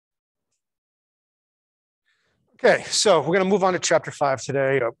Okay, so we're going to move on to chapter 5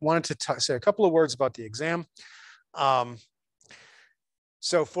 today. I wanted to say a couple of words about the exam.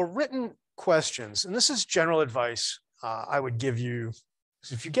 So for written questions, and this is general advice I would give you,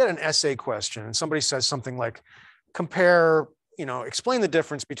 if you get an essay question and somebody says something like, compare, explain the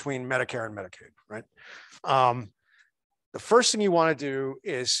difference between Medicare and Medicaid, right? The first thing you want to do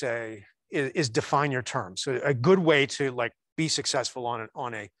is say, is define your terms. So a good way to be successful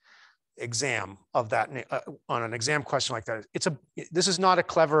on a exam of that, on an exam question like that, this is not a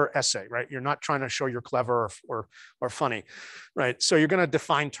clever essay, right? You're not trying to show you're clever or funny, right? So you're going to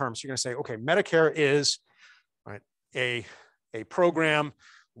define terms. You're going to say, okay, Medicare is, right, a program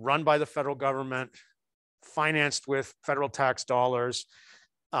run by the federal government, financed with federal tax dollars,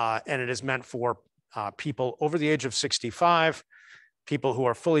 and it is meant for people over the age of 65, people who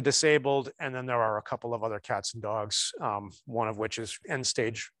are fully disabled, and then there are a couple of other cats and dogs, one of which is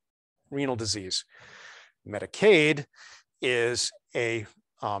end-stage renal disease. Medicaid is a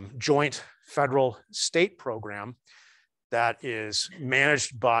joint federal state program that is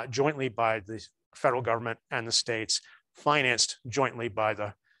managed jointly by the federal government and the states, financed jointly by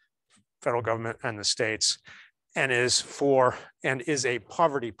the federal government and the states, and is a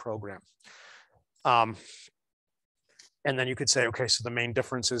poverty program. And then you could say, okay, so the main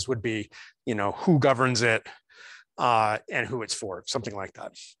differences would be, who governs it and who it's for, something like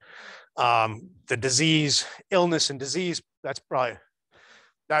that. The disease, illness and disease, that's probably,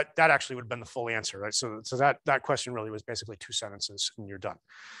 that actually would have been the full answer, right? So that question really was basically 2 sentences and you're done.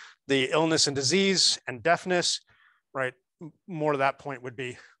 The illness and disease and deafness, right? More to that point would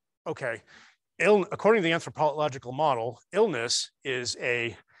be, okay, according to the anthropological model, illness is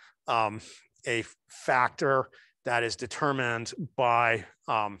a factor that is determined by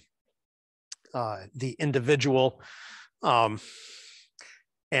the individual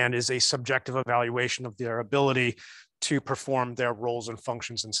and is a subjective evaluation of their ability to perform their roles and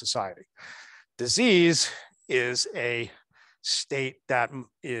functions in society. Disease is a state that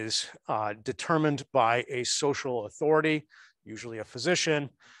is determined by a social authority, usually a physician,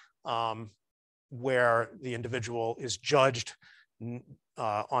 where the individual is judged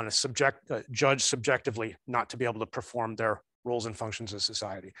judged subjectively not to be able to perform their roles and functions in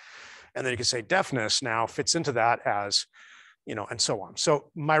society. And then you can say deafness now fits into that as, and so on. So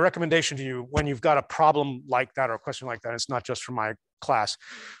my recommendation to you, when you've got a problem like that or a question like that, it's not just for my class,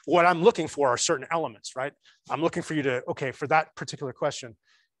 what I'm looking for are certain elements, right? I'm looking for you to, okay, for that particular question,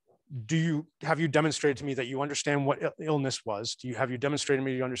 have you demonstrated to me that you understand what illness was? Have you demonstrated to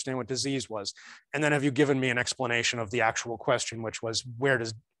me you understand what disease was? And then have you given me an explanation of the actual question, which was,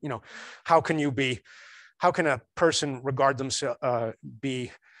 how can a person regard themselves,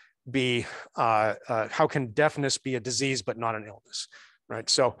 how can deafness be a disease but not an illness, right?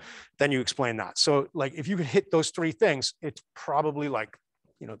 So then you explain that. So if you could hit those 3 things, it's probably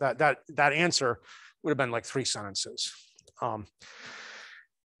that answer would have been 3 sentences.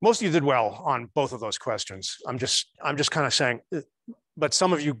 Most of you did well on both of those questions. I'm just kind of saying, but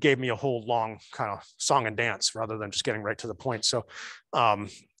some of you gave me a whole long kind of song and dance rather than just getting right to the point. So,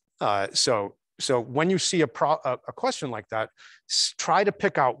 so when you see a question like that, try to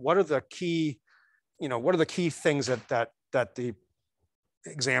pick out what are the key things that the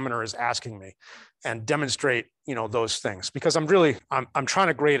examiner is asking me, and demonstrate those things, because I'm trying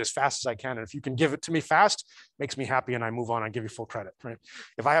to grade as fast as I can, and if you can give it to me fast, it makes me happy and I move on. I give you full credit, right?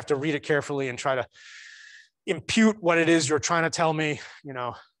 If I have to read it carefully and try to impute what it is you're trying to tell me,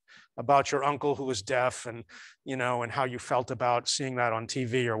 about your uncle who was deaf, and and how you felt about seeing that on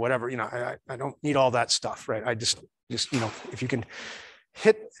TV or whatever, I don't need all that stuff, right? I just if you can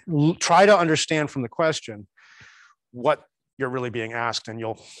try to understand from the question what you're really being asked, and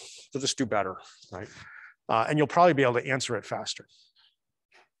you'll just do better, right? And you'll probably be able to answer it faster.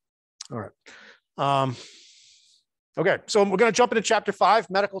 All right. Okay, so we're going to jump into chapter 5,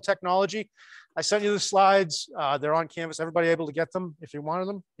 medical technology. I sent you the slides. They're on Canvas. Everybody able to get them if you wanted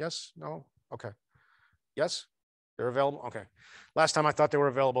them? Yes? No? Okay. Yes? They're available? Okay. Last time I thought they were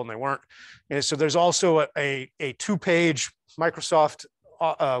available and they weren't. And so there's also a 2-page Microsoft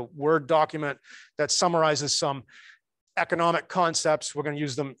Word document that summarizes some economic concepts. We're going to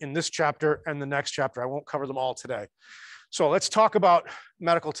use them in this chapter and the next chapter. I won't cover them all today. So let's talk about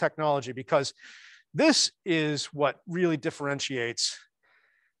medical technology, because this is what really differentiates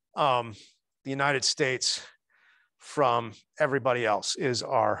the United States from everybody else, is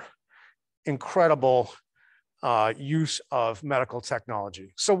our incredible use of medical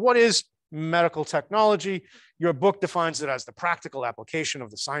technology. So what is medical technology? Your book defines it as the practical application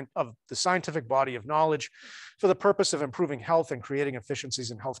of the scientific body of knowledge for the purpose of improving health and creating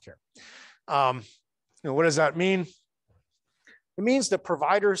efficiencies in healthcare. what does that mean? It means that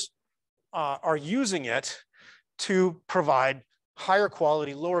providers are using it to provide higher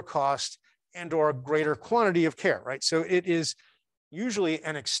quality, lower cost, and or a greater quantity of care, right? So it is usually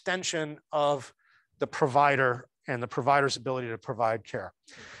an extension of the provider and the provider's ability to provide care.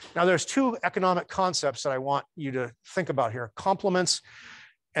 Now, there's two economic concepts that I want you to think about here: complements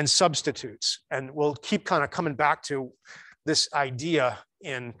and substitutes. And we'll keep kind of coming back to this idea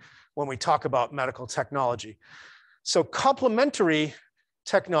when we talk about medical technology. So complementary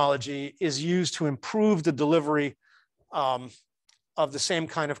technology is used to improve the delivery of the same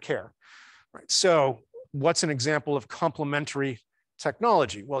kind of care, right? So what's an example of complementary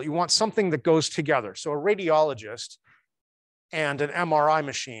technology? Well, you want something that goes together. So a radiologist and an MRI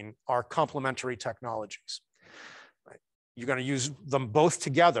machine are complementary technologies. Right? You're going to use them both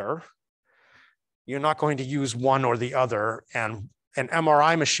together. You're not going to use one or the other. And an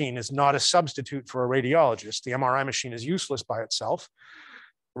MRI machine is not a substitute for a radiologist. The MRI machine is useless by itself.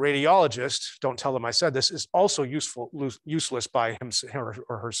 A radiologist, don't tell them I said this, is also useless by him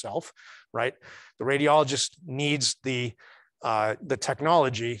or herself, right? The radiologist needs the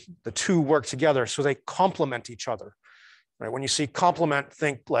technology. The two work together so they complement each other. Right? When you see complement,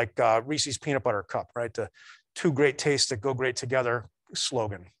 think like Reese's peanut butter cup, right? The two great tastes that go great together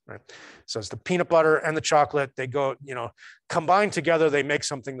slogan, right? So it's the peanut butter and the chocolate, they go, combined together, they make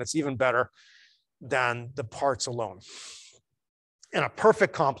something that's even better than the parts alone. And a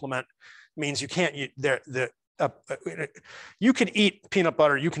perfect complement means you can't, you can eat peanut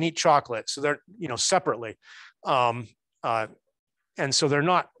butter, you can eat chocolate, so they're, separately. And so they're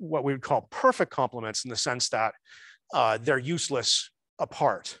not what we would call perfect complements in the sense that they're useless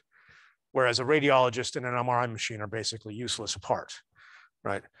apart, whereas a radiologist and an MRI machine are basically useless apart,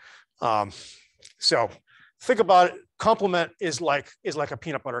 right? So think about it. Complement is like a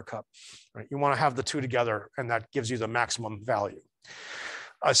peanut butter cup, right? You want to have the two together, and that gives you the maximum value.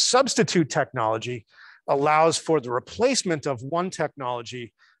 A substitute technology allows for the replacement of one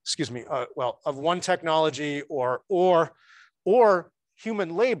technology, of one technology or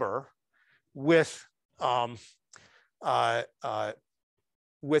human labor with a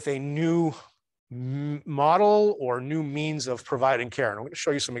new model or new means of providing care. And I'm going to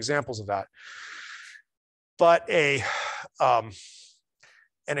show you some examples of that. But an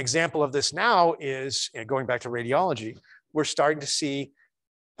example of this now is, going back to radiology, we're starting to see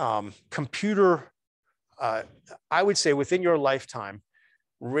computer, I would say within your lifetime,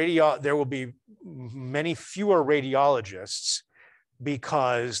 there will be many fewer radiologists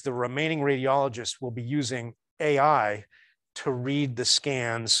because the remaining radiologists will be using AI to read the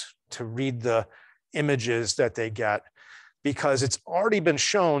scans, to read the images that they get, because it's already been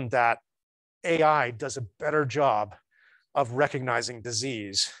shown that AI does a better job of recognizing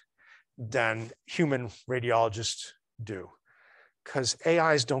disease than human radiologists do, because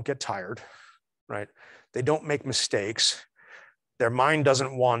AIs don't get tired, right? They don't make mistakes. Their mind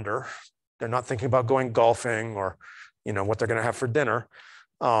doesn't wander. They're not thinking about going golfing or, what they're going to have for dinner.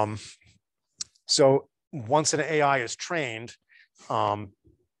 So once an AI is trained,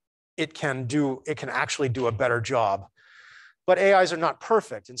 it can actually do a better job. But AIs are not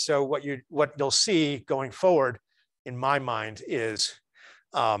perfect, and so what you'll see going forward, in my mind, is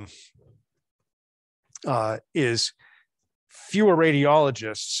fewer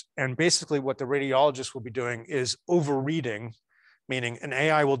radiologists, and basically what the radiologists will be doing is overreading, meaning an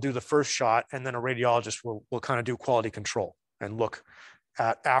AI will do the first shot, and then a radiologist will kind of do quality control and look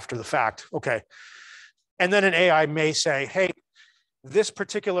at after the fact. Okay, and then an AI may say, "Hey, this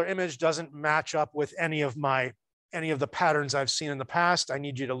particular image doesn't match up with any of the patterns I've seen in the past. I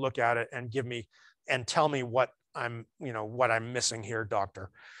need you to look at it and tell me what I'm missing here,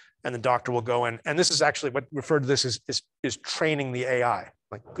 doctor." And the doctor will go in, and this is actually what referred to this is training the AI,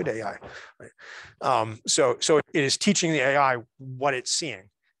 like good AI. Right? So it is teaching the AI what it's seeing.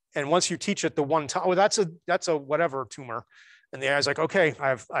 And once you teach it the one time, oh, that's a whatever tumor, and the AI is like, okay,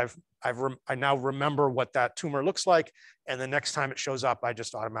 I now remember what that tumor looks like, and the next time it shows up, I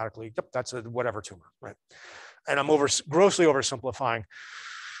just automatically, yep, that's a whatever tumor, right? And I'm grossly oversimplifying,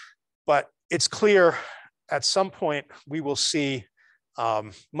 but it's clear at some point we will see,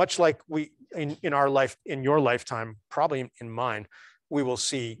 much like in your lifetime, probably in mine, we will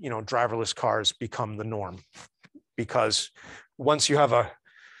see, driverless cars become the norm, because once you have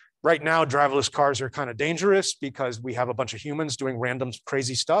right now, driverless cars are kind of dangerous because we have a bunch of humans doing random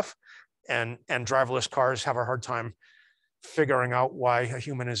crazy stuff, and driverless cars have a hard time figuring out why a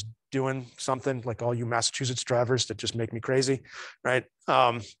human is doing something, like all you Massachusetts drivers that just make me crazy, right?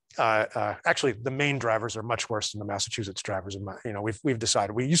 Actually, the Maine drivers are much worse than the Massachusetts drivers. We've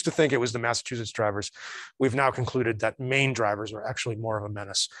decided. We used to think it was the Massachusetts drivers. We've now concluded that Maine drivers are actually more of a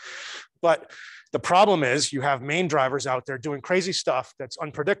menace. But the problem is you have Maine drivers out there doing crazy stuff that's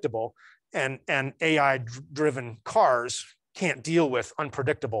unpredictable, and AI-driven cars can't deal with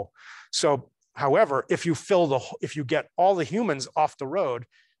unpredictable. So, however, if you get all the humans off the road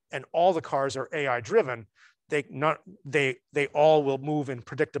and all the cars are AI-driven, they all will move in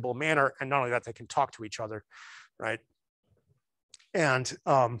predictable manner, and not only that, they can talk to each other, right? And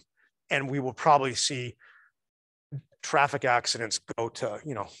we will probably see traffic accidents go to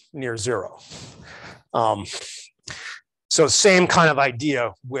near zero. So same kind of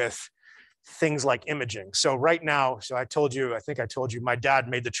idea with things like imaging. So right now, I think I told you, my dad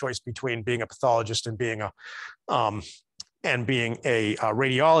made the choice between being a pathologist and being a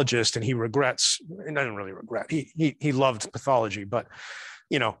radiologist, and he regrets. And doesn't really regret. He loved pathology, but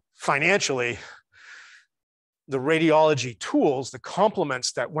financially, the radiology tools, the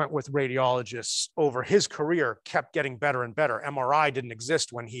complements that went with radiologists over his career kept getting better and better. MRI didn't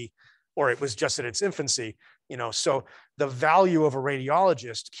exist when or it was just in its infancy, so the value of a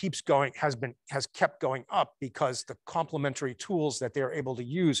radiologist has kept going up because the complementary tools that they're able to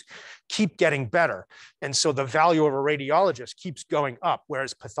use keep getting better. And so the value of a radiologist keeps going up,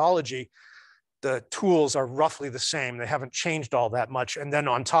 whereas pathology, the tools are roughly the same. They haven't changed all that much. And then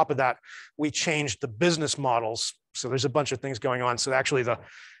on top of that, we changed the business models. So there's a bunch of things going on. So actually the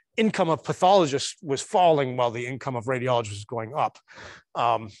income of pathologists was falling while the income of radiologists was going up.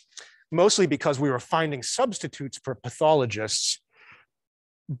 Mostly because we were finding substitutes for pathologists,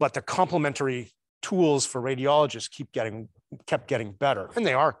 but the complementary tools for radiologists kept getting better, and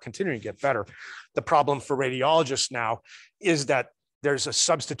they are continuing to get better. The problem for radiologists now is that there's a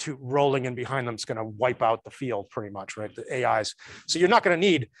substitute rolling in behind them that's going to wipe out the field pretty much, right? The AIs. So you're not going to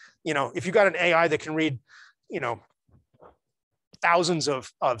need, if you got an AI that can read, thousands of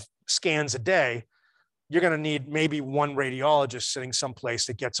scans a day, you're going to need maybe one radiologist sitting someplace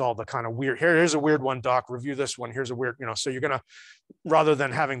that gets all the kind of weird, here's a weird one, doc, review this one, here's a weird, so you're going to, rather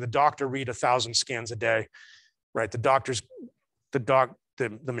than having the doctor read 1,000 scans a day, right? The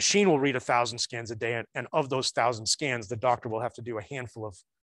machine will read 1,000 scans a day. And of those 1,000 scans, the doctor will have to do a handful of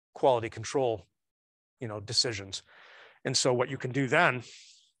quality control, decisions. And so what you can do then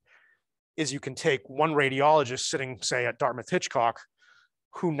is you can take one radiologist sitting, say, at Dartmouth-Hitchcock,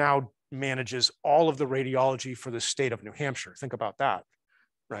 who now manages all of the radiology for the state of New Hampshire. Think about that,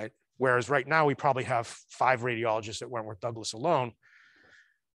 right? Whereas right now we probably have 5 radiologists at Wentworth Douglas alone.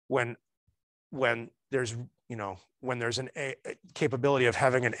 When there's a capability of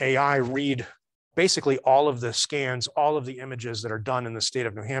having an AI read basically all of the scans, all of the images that are done in the state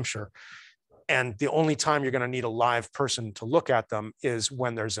of New Hampshire, and the only time you're going to need a live person to look at them is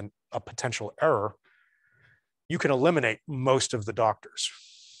when there's a potential error, you can eliminate most of the doctors.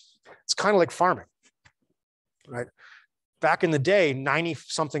 It's kind of like farming, right? Back in the day,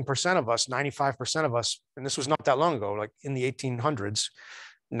 90-something% of us, 95% of us, and this was not that long ago, like in the 1800s,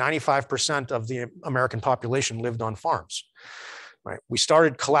 95% of the American population lived on farms, right? We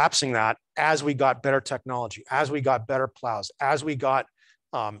started collapsing that as we got better technology, as we got better plows, as we got,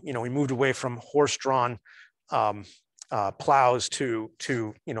 we moved away from horse-drawn plows to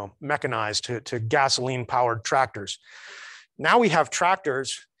mechanized, to gasoline-powered tractors. Now we have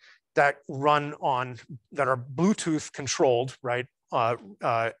tractors that are Bluetooth controlled, right?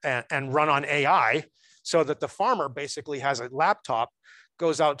 And run on AI, so that the farmer basically has a laptop,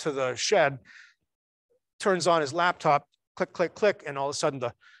 goes out to the shed, turns on his laptop, click, click, click, and all of a sudden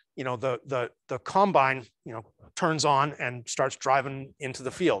the combine, turns on and starts driving into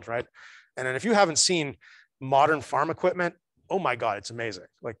the field, right? And then if you haven't seen modern farm equipment, oh my God, it's amazing.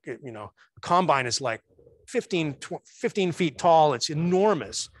 Like, the combine is like 15 feet tall. It's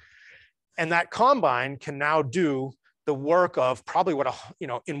enormous. And that combine can now do the work of probably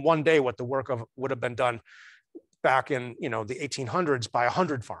in one day, what the work of would have been done back in, the 1800s by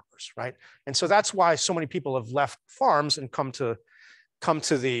 100 farmers, right? And so that's why so many people have left farms and come to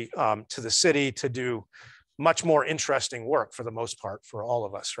the city to do much more interesting work, for the most part, for all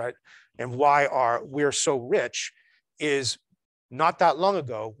of us, right? And why we're so rich is, not that long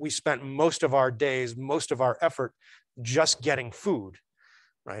ago, we spent most of our days, most of our effort just getting food,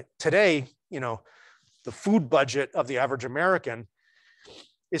 right? Today, the food budget of the average American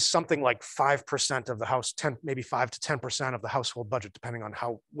is something like 5% of the house, maybe 5 to 10% of the household budget, depending on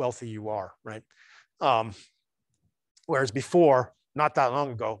how wealthy you are, right? Whereas before, not that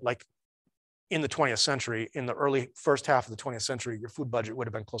long ago, like in the 20th century, in the early first half of the 20th century, your food budget would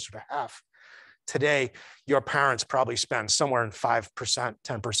have been closer to half. Today, your parents probably spend somewhere in 5%,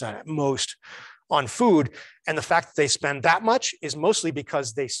 10% at most on food. And the fact that they spend that much is mostly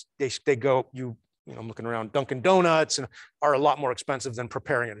because they go, I'm looking around, Dunkin' Donuts and are a lot more expensive than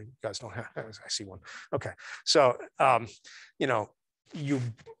preparing it. You guys don't have, I see one. Okay. So, you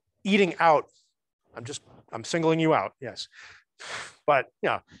eating out, I'm singling you out. Yes. But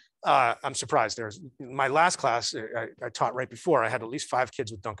yeah, I'm surprised. There's my last class I taught right before. I had at least 5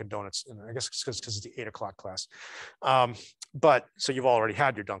 kids with Dunkin' Donuts, and I guess it's because it's the 8 o'clock class. But so you've already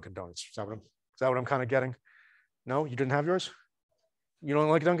had your Dunkin' Donuts. Is that what I'm kind of getting? No, you didn't have yours. You don't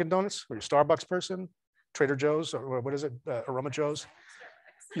like Dunkin' Donuts? Or you're a Starbucks person? Trader Joe's, or what is it? Aroma Joe's?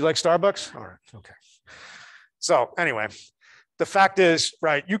 You like Starbucks? All right. Okay. So anyway, the fact is,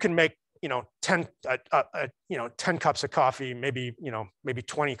 right? You can make 10 cups of coffee, maybe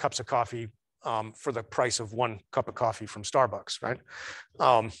 20 cups of coffee for the price of 1 cup of coffee from Starbucks, right?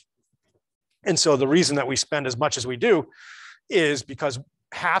 And so the reason that we spend as much as we do is because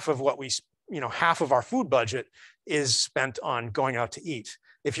half of our food budget is spent on going out to eat.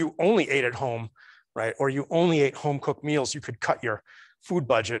 If you only ate at home, right, or you only ate home cooked meals, you could cut your food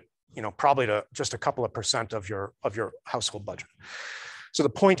budget, probably to just a couple of % of your household budget. So the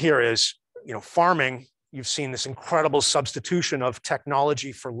point here is, farming, you've seen this incredible substitution of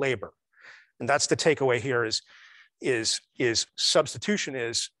technology for labor. And that's the takeaway here is substitution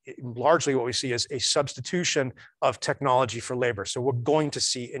is largely what we see as a substitution of technology for labor. So we're going to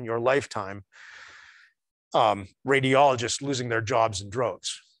see in your lifetime radiologists losing their jobs in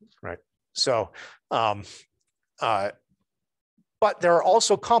droves, right? So, but there are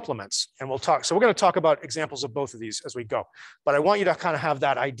also complements, and we'll talk. So we're going to talk about examples of both of these as we go. But I want you to kind of have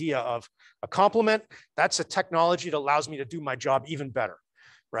that idea of a complement. That's a technology that allows me to do my job even better,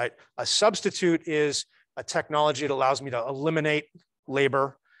 right? A substitute is a technology that allows me to eliminate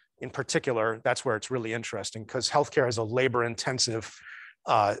labor in particular. That's where it's really interesting because healthcare is a labor-intensive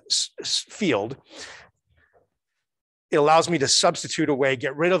field. It allows me to substitute away,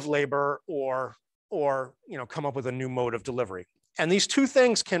 get rid of labor, or come up with a new mode of delivery. And these two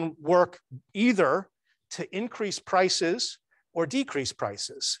things can work either to increase prices or decrease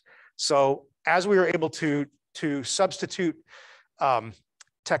prices. So as we were able to substitute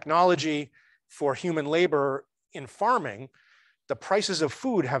technology for human labor in farming, the prices of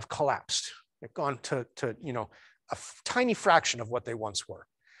food have collapsed. They've gone to a tiny fraction of what they once were.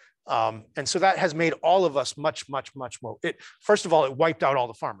 And so that has made all of us much, much, much more. First of all, it wiped out all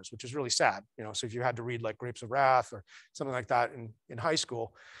the farmers, which is really sad. So if you had to read like Grapes of Wrath or something like that in high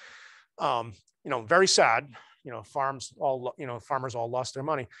school, very sad. Farmers all lost their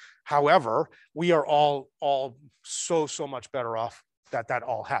money. However, we are all so much better off that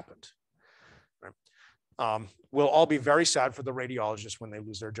all happened. Right? We'll all be very sad for the radiologists when they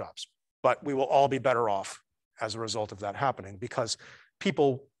lose their jobs, but we will all be better off as a result of that happening because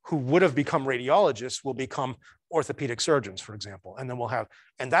people who would have become radiologists will become orthopedic surgeons, for example, and then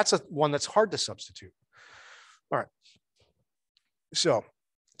and that's one that's hard to substitute. All right. So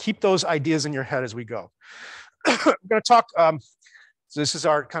keep those ideas in your head as we go. I'm going to talk. So this is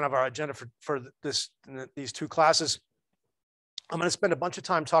our agenda for these 2 classes. I'm going to spend a bunch of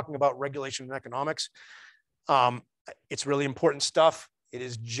time talking about regulation and economics. It's really important stuff. It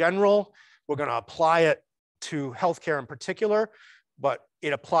is general. We're going to apply it to healthcare in particular, but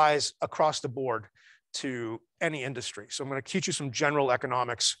it applies across the board to any industry. So I'm going to teach you some general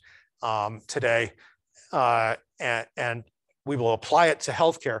economics today, and we will apply it to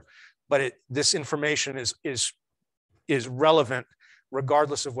healthcare. But this information is relevant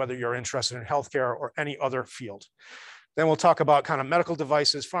regardless of whether you're interested in healthcare or any other field. Then we'll talk about kind of medical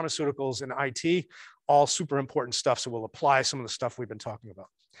devices, pharmaceuticals, and IT, all super important stuff. So we'll apply some of the stuff we've been talking about.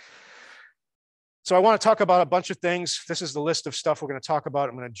 So I want to talk about a bunch of things. This is the list of stuff we're going to talk about.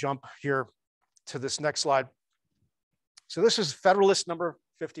 I'm going to jump here to this next slide. So this is Federalist number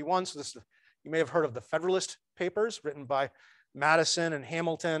 51. So you may have heard of the Federalist Papers written by Madison and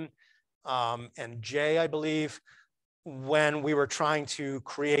Hamilton and Jay, I believe, when we were trying to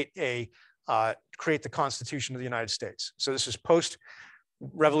create the Constitution of the United States. So this is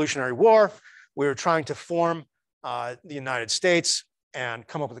post-Revolutionary War. We were trying to form the United States and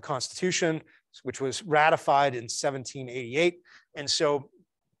come up with a Constitution, which was ratified in 1788. And so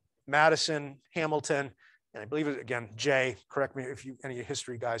Madison, Hamilton, and I believe it again, Jay, correct me if any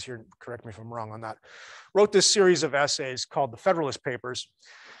history guys here, correct me if I'm wrong on that, wrote this series of essays called the Federalist Papers.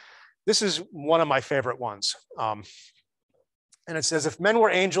 This is one of my favorite ones. And it says, if men were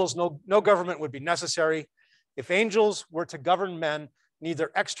angels, no government would be necessary. If angels were to govern men,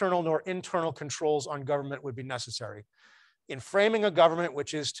 neither external nor internal controls on government would be necessary. In framing a government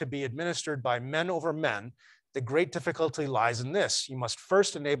which is to be administered by men over men, the great difficulty lies in this. You must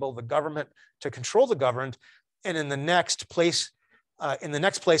first enable the government to control the governed, and in the next place,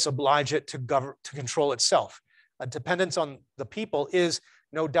 oblige it to control itself. A dependence on the people is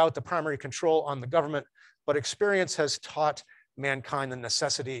no doubt the primary control on the government, but experience has taught mankind the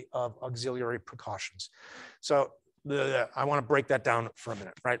necessity of auxiliary precautions. So I want to break that down for a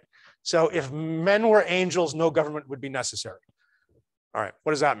minute, right? So if men were angels, no government would be necessary. All right,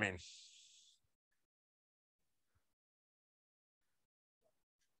 what does that mean?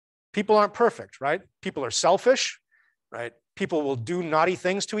 People aren't perfect, right? People are selfish, right? People will do naughty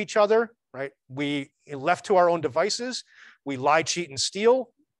things to each other, right? We, left to our own devices, we lie, cheat, and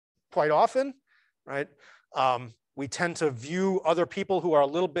steal quite often, right? We tend to view other people who are a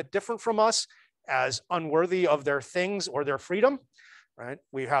little bit different from us as unworthy of their things or their freedom, right?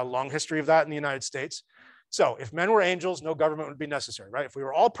 We have a long history of that in the United States. So if men were angels, no government would be necessary, right? If we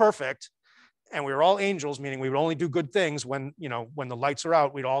were all perfect and we were all angels, meaning we would only do good things when, when the lights are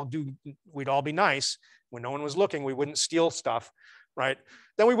out, we'd all be nice. When no one was looking, we wouldn't steal stuff, right?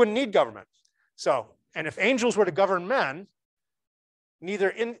 Then we wouldn't need government. So, and if angels were to govern men,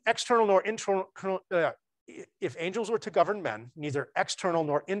 neither external nor internal, if angels were to govern men, neither external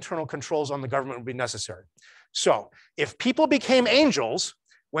nor internal controls on the government would be necessary. So if people became angels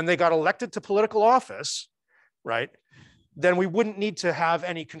when they got elected to political office, right, then we wouldn't need to have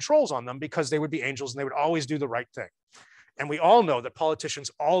any controls on them because they would be angels and they would always do the right thing. And we all know that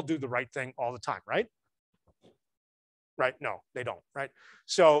politicians all do the right thing all the time, right? Right? No, they don't, right?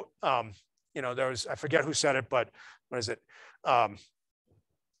 So, there was, I forget who said it, but what is it?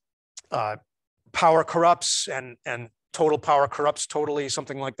 Power corrupts and total power corrupts totally,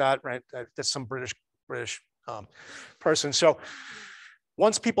 something like that, right? That's some British person. So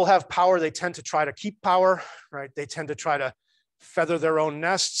once people have power, they tend to try to keep power, right? They tend to try to feather their own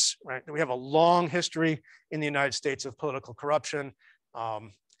nests, right? We have a long history in the United States of political corruption.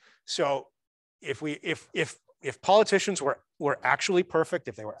 So if politicians were actually perfect,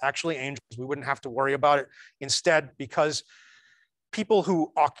 if they were actually angels, we wouldn't have to worry about it. Instead, because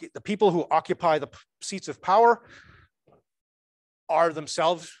the people who occupy the seats of power are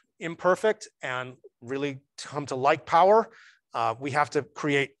themselves imperfect and really come to like power, we have to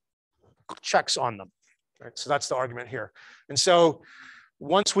create checks on them. Right? So that's the argument here. And so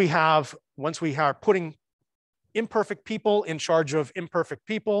once we are putting imperfect people in charge of imperfect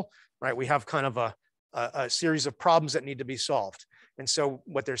people, right, we have kind of a series of problems that need to be solved. And so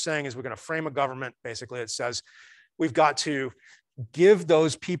what they're saying is we're going to frame a government, basically, it says we've got to give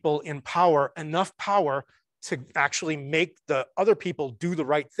those people in power enough power to actually make the other people do the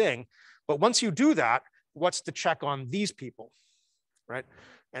right thing. But once you do that, what's the check on these people, right?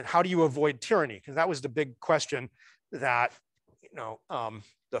 And how do you avoid tyranny? Because that was the big question that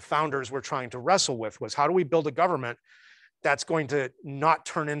the founders were trying to wrestle with, was how do we build a government that's going to not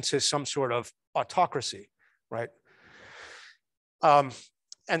turn into some sort of autocracy, right?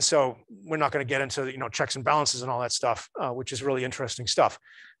 And so we're not going to get into checks and balances and all that stuff, which is really interesting stuff.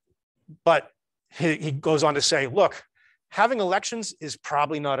 But he goes on to say, look, having elections is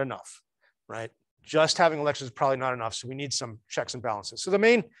probably not enough, right? Just having elections is probably not enough. So we need some checks and balances. So the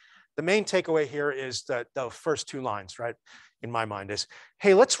main takeaway here is that the first two lines, right, in my mind is,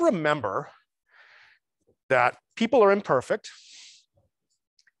 hey, let's remember that people are imperfect.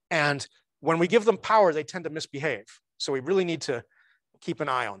 And when we give them power, they tend to misbehave. So we really need to keep an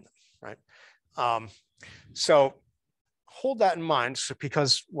eye on them, right? So hold that in mind,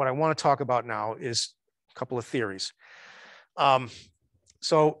 because what I want to talk about now is a couple of theories.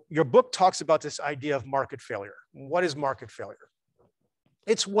 So your book talks about this idea of market failure. What is market failure?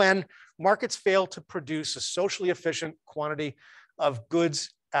 It's when markets fail to produce a socially efficient quantity of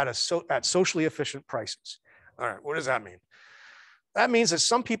goods at socially efficient prices. All right, what does that mean? That means that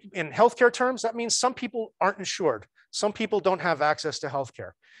some people, in healthcare terms, that means some people aren't insured. Some people don't have access to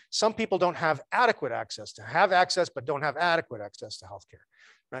healthcare. Some people don't have adequate access but don't have adequate access to healthcare,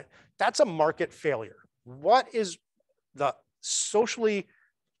 right? That's a market failure. What is the socially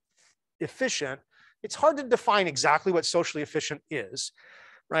efficient? It's hard to define exactly what socially efficient is,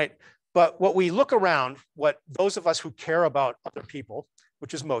 right? But what we look around, what those of us who care about other people,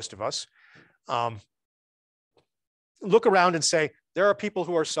 which is most of us, look around and say, there are people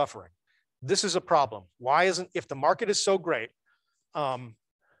who are suffering. This is a problem. If the market is so great, why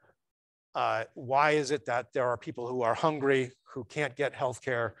is it that there are people who are hungry, who can't get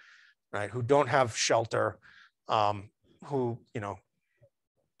healthcare, right? Who don't have shelter, who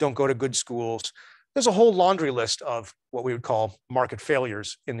don't go to good schools, there's a whole laundry list of what we would call market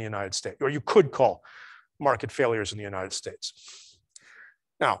failures in the United States, or you could call market failures in the United States.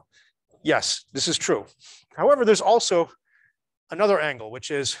 Now, yes, this is true. However, there's also another angle,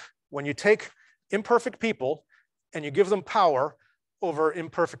 which is when you take imperfect people and you give them power over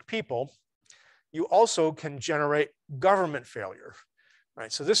imperfect people, you also can generate government failure,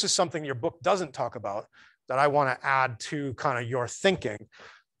 right? So this is something your book doesn't talk about that I want to add to kind of your thinking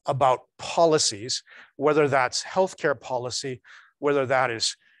about policies, whether that's healthcare policy, whether that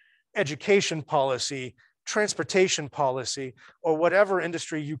is education policy, transportation policy, or whatever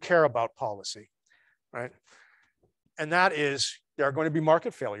industry you care about policy, right? And that is, there are going to be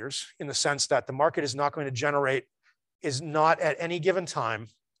market failures in the sense that the market is not going to generate, is not at any given time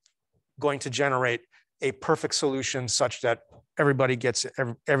going to generate a perfect solution such that everybody gets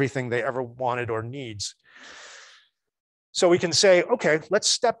everything they ever wanted or needs. So we can say, okay, let's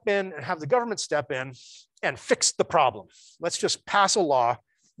step in and have the government step in and fix the problem. Let's just pass a law,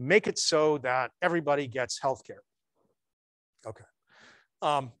 make it so that everybody gets healthcare. Okay.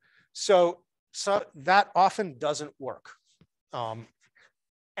 So that often doesn't work. And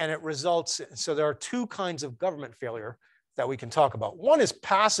it results, so there are two kinds of government failure that we can talk about. One is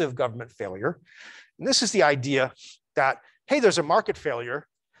passive government failure. And this is the idea that, hey, there's a market failure.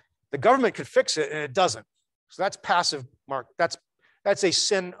 The government could fix it and it doesn't. So that's passive that's a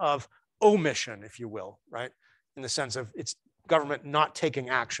sin of omission, if you will, right? In the sense of it's government not taking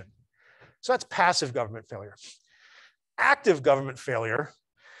action. So that's passive government failure. Active government failure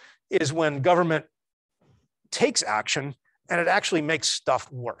is when government takes action and it actually makes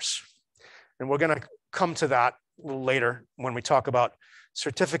stuff worse. And we're going to come to that a little later when we talk about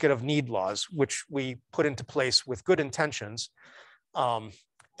certificate of need laws, which we put into place with good intentions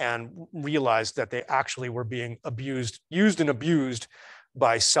and realized that they actually were being used and abused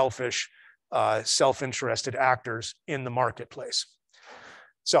by selfish, self-interested actors in the marketplace.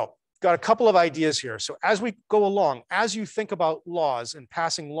 So got a couple of ideas here. So as we go along, as you think about laws and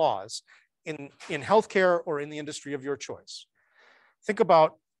passing laws in healthcare or in the industry of your choice, think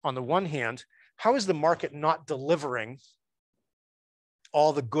about, on the one hand, how is the market not delivering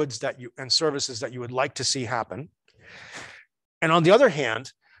all the goods that you and services that you would like to see happen? And on the other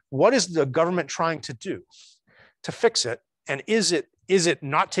hand, what is the government trying to do to fix it? And is it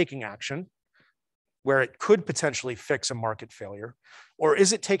not taking action where it could potentially fix a market failure? Or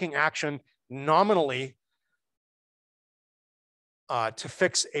is it taking action nominally to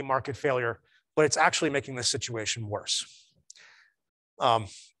fix a market failure, but it's actually making the situation worse?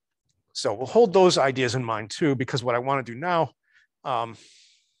 So we'll hold those ideas in mind too, because what I want to do now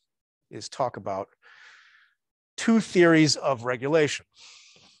is talk about two theories of regulation.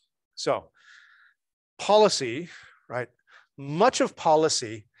 So policy, right? Much of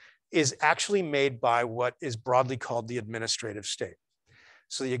policy is actually made by what is broadly called the administrative state.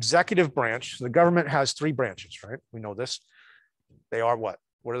 So the executive branch, the government has three branches, right? We know this. They are what?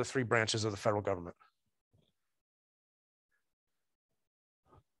 What are the three branches of the federal government?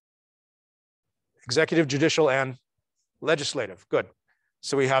 Executive, judicial, and legislative. Good.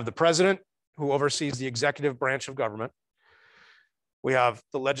 So we have the president, who oversees the executive branch of government. We have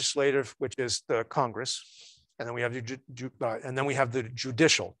the legislative, which is the Congress, and then we have the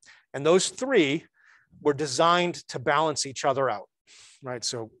judicial. And those three were designed to balance each other out, right?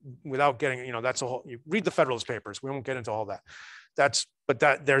 So without getting, that's a whole, you read the Federalist Papers, we won't get into all that.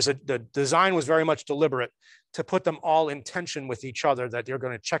 The design was very much deliberate to put them all in tension with each other, that they're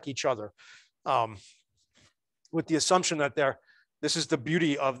going to check each other, with the assumption that this is the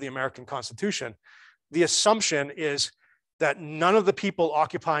beauty of the American Constitution. The assumption is that none of the people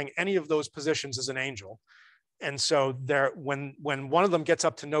occupying any of those positions is an angel. And so when one of them gets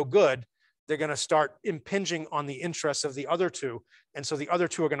up to no good, they're going to start impinging on the interests of the other two. And so the other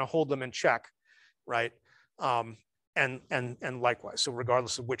two are going to hold them in check, right? And likewise, so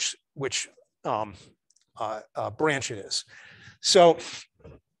regardless of which branch it is. So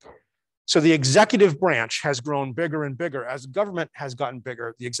the executive branch has grown bigger and bigger. As government has gotten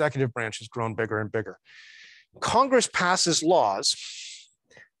bigger, the executive branch has grown bigger and bigger. Congress passes laws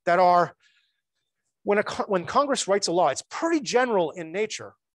that are, when Congress writes a law, it's pretty general in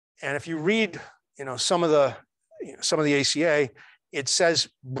nature. And if you read, some of the ACA, it says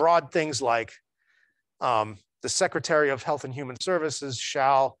broad things like the Secretary of Health and Human Services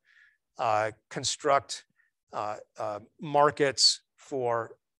shall construct markets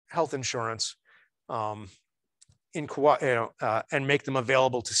for health insurance and make them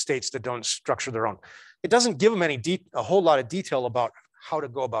available to states that don't structure their own. It doesn't give them a whole lot of detail about how to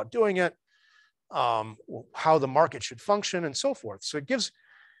go about doing it, how the market should function, and so forth. So it gives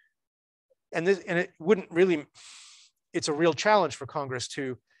and it wouldn't really, it's a real challenge for Congress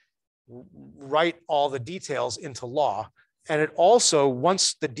to write all the details into law. And it also,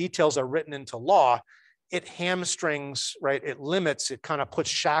 once the details are written into law, it hamstrings, right? It limits, it kind of puts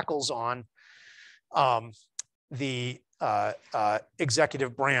shackles on the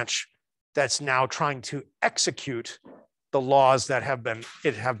executive branch that's now trying to execute the laws that have been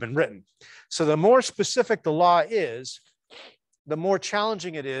written. So the more specific the law is, the more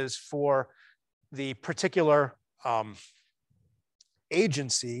challenging it is for the particular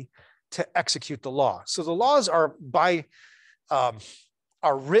agency to execute the law. So the laws are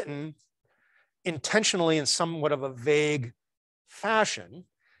written intentionally in somewhat of a vague fashion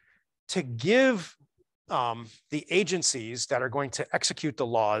to give the agencies that are going to execute the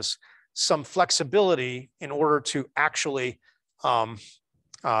laws some flexibility in order to actually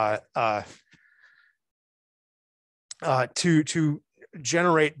to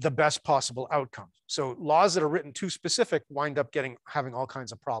generate the best possible outcome. So laws that are written too specific wind up having all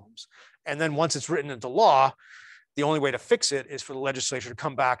kinds of problems. And then once it's written into law, the only way to fix it is for the legislature to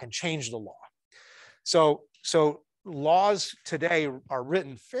come back and change the law. So laws today are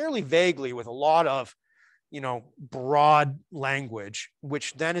written fairly vaguely with a lot of, broad language,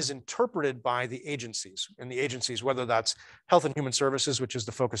 which then is interpreted by the agencies. And the agencies, whether that's Health and Human Services, which is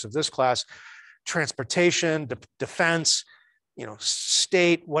the focus of this class, transportation, defense,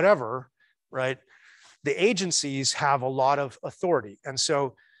 state, whatever, right? The agencies have a lot of authority. And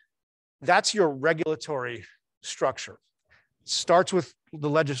so that's your regulatory structure. It starts with the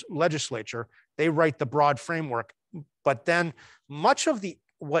legislature. They write the broad framework, but then much of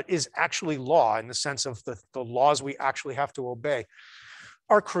what is actually law, in the sense of the laws we actually have to obey,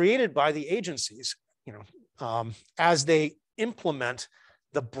 are created by the agencies, as they implement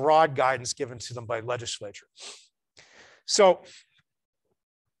the broad guidance given to them by legislature. So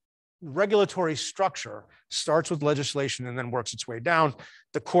regulatory structure starts with legislation and then works its way down.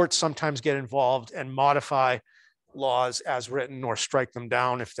 The courts sometimes get involved and modify laws as written or strike them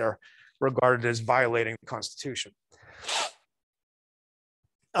down if they're regarded as violating the Constitution.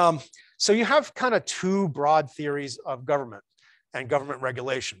 So you have kind of two broad theories of government and government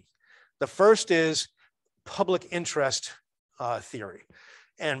regulation. The first is public interest theory.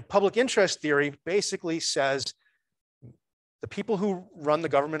 And public interest theory basically says the people who run the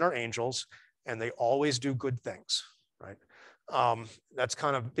government are angels and they always do good things, right? That's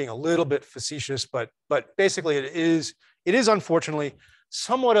kind of being a little bit facetious, but basically it is unfortunately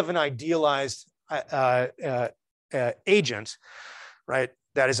somewhat of an idealized agent, right?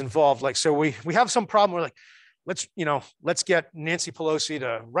 That is involved. Like, so we have some problem. We're like, let's get Nancy Pelosi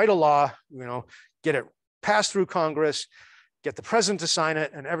to write a law, get it passed through Congress, get the president to sign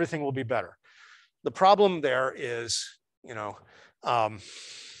it, and everything will be better. The problem there is,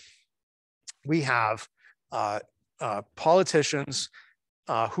 we have politicians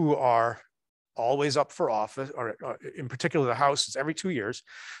who are always up for office, or in particular the House is every 2 years.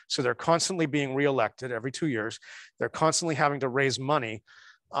 So they're constantly being reelected every 2 years. They're constantly having to raise money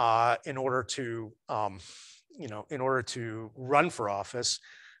in order to run for office.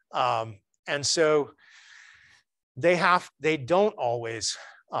 And so they don't always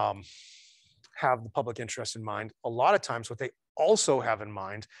have the public interest in mind. A lot of times what they also have in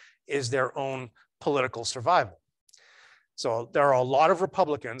mind is their own political survival. So there are a lot of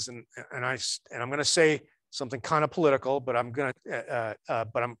Republicans, and I'm going to say something kind of political, but I'm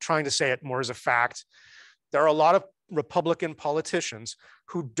trying to say it more as a fact. There are a lot of Republican politicians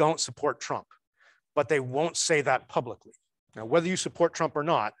who don't support Trump, but they won't say that publicly. Now, whether you support Trump or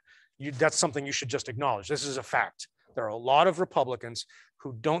not, that's something you should just acknowledge. This is a fact. There are a lot of Republicans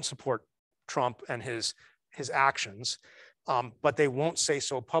who don't support Trump and his actions, but they won't say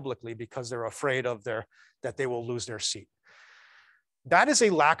so publicly because they're afraid of that they will lose their seat. That is a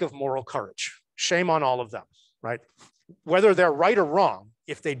lack of moral courage. Shame on all of them, right? Whether they're right or wrong,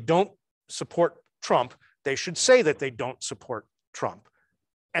 if they don't support Trump, they should say that they don't support Trump.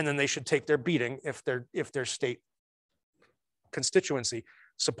 And then they should take their beating if their state constituency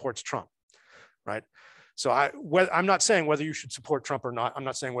supports Trump, right? So I'm not saying whether you should support Trump or not. I'm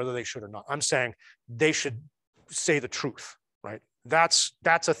not saying whether they should or not. I'm saying they should say the truth, right? That's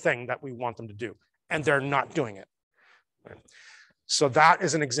a thing that we want them to do, and they're not doing it. Right? So that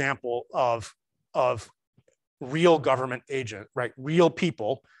is an example of real government agent, right? Real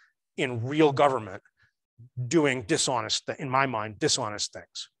people in real government doing in my mind, dishonest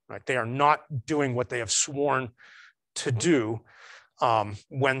things, right? They are not doing what they have sworn to do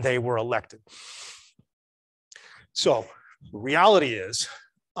when they were elected. So the reality is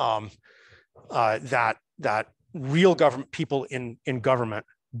that real government people in government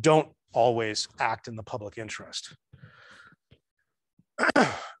don't always act in the public interest.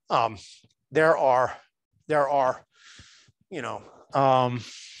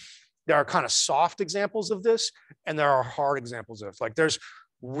 There are kind of soft examples of this, and there are hard examples of, like, there's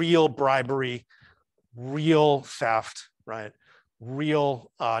real bribery, real theft, right?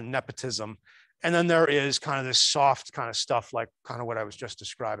 Real nepotism. And then there is kind of this soft kind of stuff, like kind of what I was just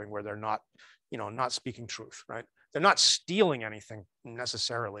describing, where they're not, not speaking truth, right? They're not stealing anything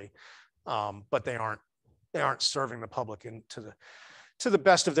necessarily, but they aren't serving the public to the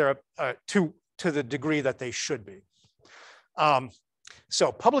best of their to the degree that they should be.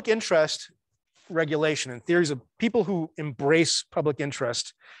 So public interest regulation and theories of people who embrace public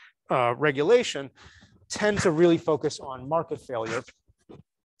interest regulation tend to really focus on market failure.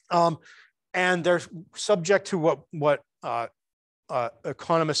 And they're subject to what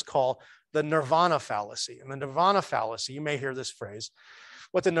economists call the nirvana fallacy. And the nirvana fallacy, you may hear this phrase.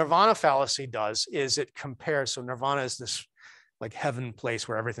 What the nirvana fallacy does is it compares, so nirvana is this like heaven place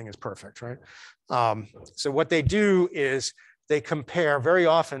where everything is perfect, right? So what they do is they compare very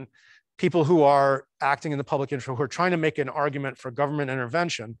often people who are acting in the public interest, who are trying to make an argument for government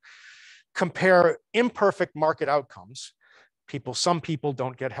intervention, compare imperfect market outcomes. Some people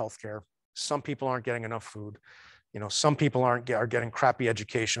don't get healthcare. Some people aren't getting enough food. Some people are getting crappy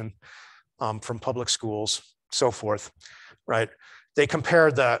education from public schools, so forth, right? They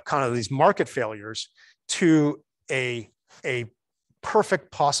compare the kind of these market failures to a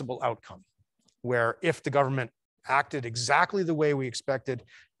perfect possible outcome, where if the government acted exactly the way we expected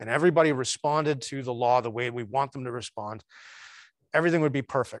and everybody responded to the law the way we want them to respond, everything would be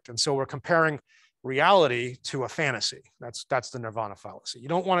perfect. And so we're comparing reality to a fantasy. That's the nirvana fallacy.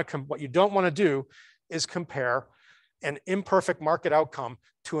 What you don't want to do is compare an imperfect market outcome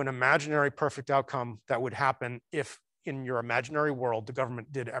to an imaginary perfect outcome that would happen if in your imaginary world the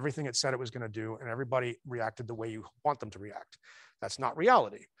government did everything it said it was going to do and everybody reacted the way you want them to react. That's not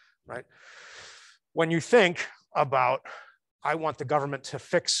reality, right? When you think about, I want the government to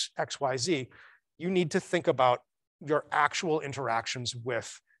fix XYZ, you need to think about your actual interactions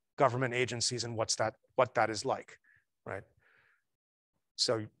with government agencies and what that is like, right?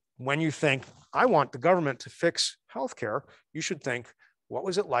 So when you think, I want the government to fix healthcare, you should think, what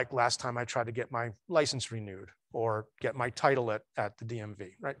was it like last time I tried to get my license renewed or get my title at the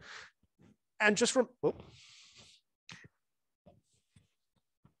DMV, right? And just there we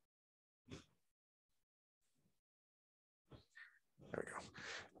go.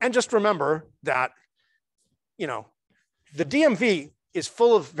 And just remember that, the DMV is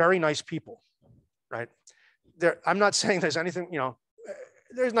full of very nice people, right? I'm not saying there's anything,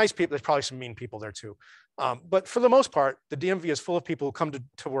 there's nice people, there's probably some mean people there too. But for the most part, the DMV is full of people who come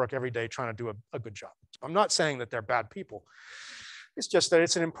to work every day trying to do a good job. I'm not saying that they're bad people. It's just that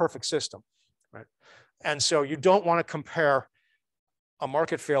it's an imperfect system, right? And so you don't want to compare a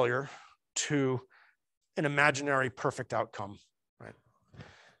market failure to an imaginary perfect outcome, right?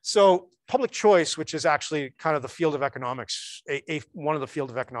 So public choice, which is actually kind of the field of economics, one of the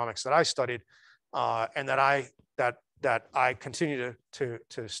field of economics that I studied and that I continue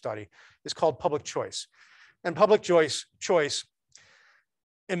to study, is called public choice. And public choice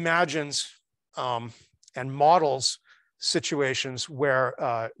imagines and models situations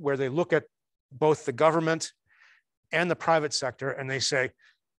where they look at both the government and the private sector, and they say,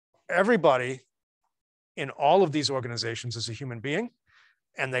 everybody in all of these organizations is a human being,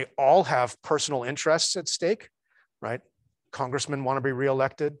 and they all have personal interests at stake, right? Congressmen want to be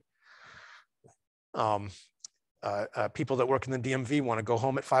reelected. People that work in the DMV want to go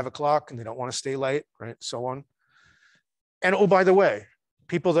home at 5 o'clock and they don't want to stay late, right? So on. And oh, by the way,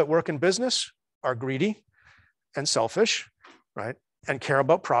 people that work in business are greedy and selfish, right? And care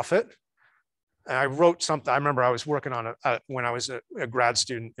about profit. And I wrote something, I remember I was working on when I was a grad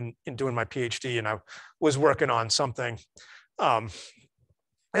student in doing my PhD, and I was working on something. And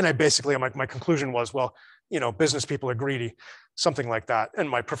my conclusion was, well, business people are greedy, something like that. And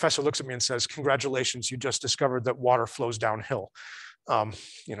my professor looks at me and says, congratulations, you just discovered that water flows downhill.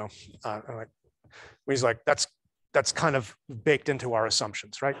 He's like, that's kind of baked into our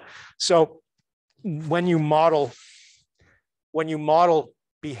assumptions, right? So when you model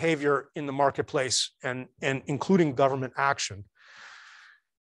behavior in the marketplace and including government action,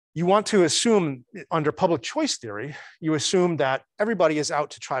 you want to assume, under public choice theory, you assume that everybody is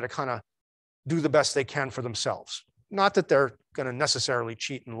out to try to kind of do the best they can for themselves. Not that they're going to necessarily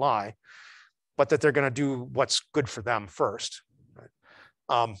cheat and lie, but that they're going to do what's good for them first. Right?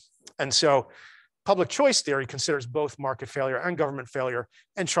 And so public choice theory considers both market failure and government failure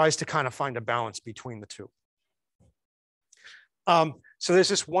and tries to kind of find a balance between the two. So there's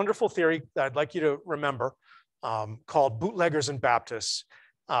this wonderful theory that I'd like you to remember called bootleggers and Baptists,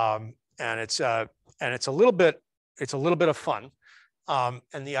 and it's a little bit of fun.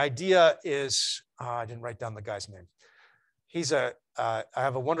 And the idea is, I didn't write down the guy's name. I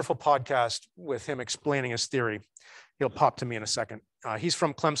have a wonderful podcast with him explaining his theory. He'll pop to me in a second. He's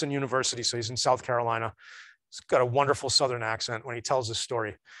from Clemson University, so he's in South Carolina. He's got a wonderful Southern accent when he tells his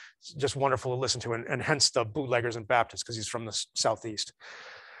story. It's just wonderful to listen to, and hence the bootleggers and Baptists, because he's from the Southeast.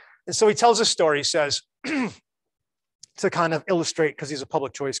 And so he tells his story, he says, to kind of illustrate, because he's a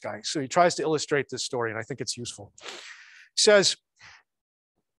public choice guy. So he tries to illustrate this story, and I think it's useful. He says,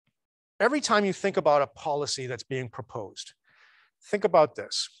 every time you think about a policy that's being proposed, think about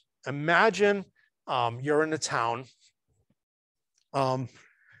this. Imagine you're in a town,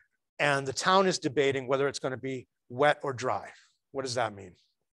 and the town is debating whether it's going to be wet or dry. What does that mean?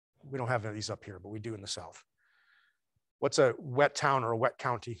 We don't have any of these up here, but we do in the South. What's a wet town or a wet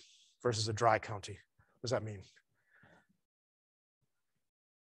county versus a dry county? What does that mean?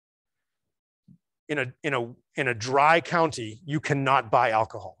 In a dry county, you cannot buy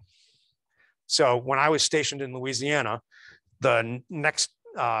alcohol. So when I was stationed in Louisiana, the next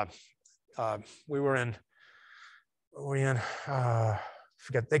we were in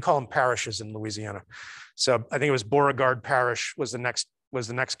forget, they call them parishes in Louisiana. So I think it was Beauregard Parish was the next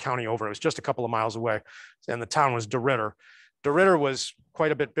county over. It was just a couple of miles away, and the town was DeRidder. DeRidder was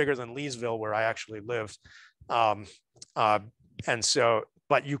quite a bit bigger than Leesville, where I actually lived, and so.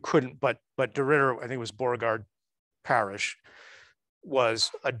 But you couldn't. But DeRidder, I think it was Beauregard Parish, was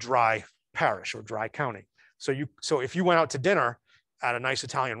a dry parish or dry county. So if you went out to dinner at a nice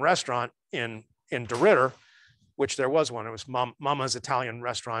Italian restaurant in DeRidder, which there was one, it was Mama's Italian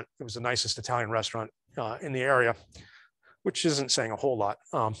restaurant. It was the nicest Italian restaurant in the area, which isn't saying a whole lot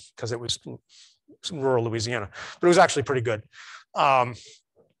because it was rural Louisiana, but it was actually pretty good. You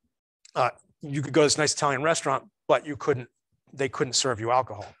could go to this nice Italian restaurant, but they couldn't serve you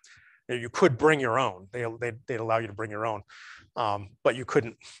alcohol. You could bring your own. They'd allow you to bring your own, but you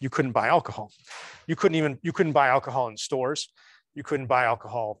couldn't buy alcohol. You couldn't buy alcohol in stores. You couldn't buy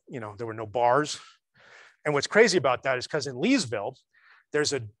alcohol. There were no bars. And what's crazy about that is because in Leesville,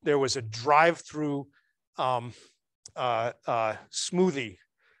 there was a drive-through smoothie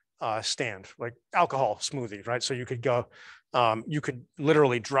stand, like alcohol smoothie, right? So you could go, you could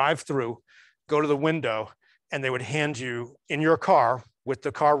literally drive through, go to the window, and they would hand you in your car with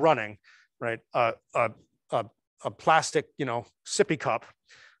the car running, right, a plastic, sippy cup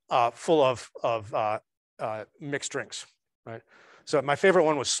full of mixed drinks, right? So my favorite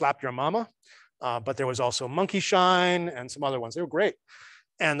one was Slap Your Mama, but there was also Monkey Shine and some other ones. They were great.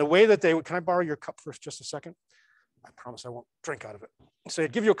 And the way that they would, can I borrow your cup for just a second? I promise I won't drink out of it. So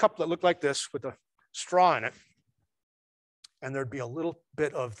they'd give you a cup that looked like this with a straw in it, and there'd be a little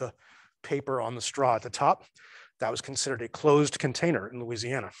bit of the paper on the straw at the top. That was considered a closed container in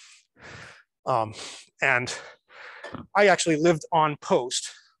Louisiana. And I actually lived on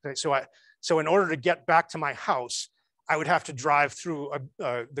post. Okay, so in order to get back to my house, I would have to drive through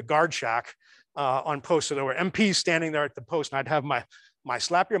the guard shack on post. So there were MPs standing there at the post, and I'd have my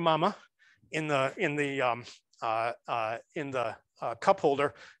Slap Your Mama in the cup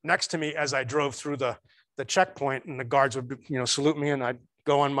holder next to me as I drove through the checkpoint, and the guards would salute me, and I'd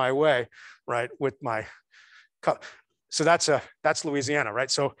go on my way, right, with my cup. So that's Louisiana,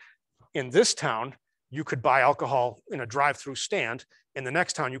 right? So in this town, you could buy alcohol in a drive-through stand. In the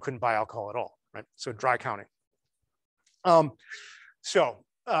next town, you couldn't buy alcohol at all, right? So dry county. So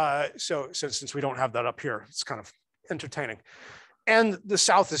since we don't have that up here, it's kind of entertaining. And the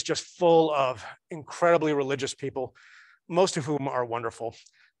South is just full of incredibly religious people, most of whom are wonderful.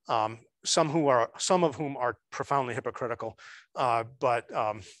 Some of whom are profoundly hypocritical, but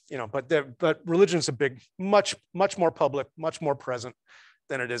religion is much more public, much more present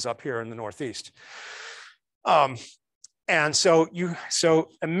than it is up here in the Northeast. And so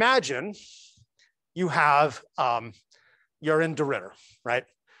imagine you have you're in DeRidder, right?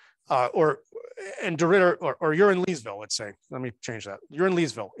 Or in DeRidder, or you're in Leesville, let's say. Let me change that. You're in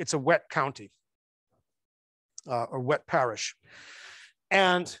Leesville. It's a wet county or wet parish,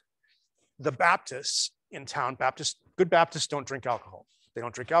 and the Baptists in town, good Baptists don't drink alcohol. They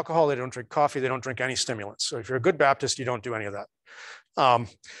don't drink alcohol, they don't drink coffee, they don't drink any stimulants. So if you're a good Baptist, you don't do any of that.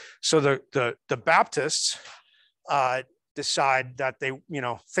 So the Baptists decide that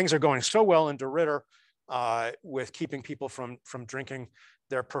things are going so well in DeRidder with keeping people from drinking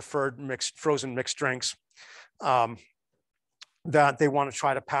their preferred frozen mixed drinks that they want to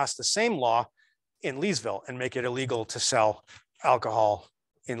try to pass the same law in Leesville and make it illegal to sell alcohol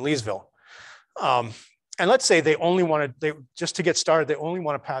in Leesville. And let's say they only wanted, just to get started, they only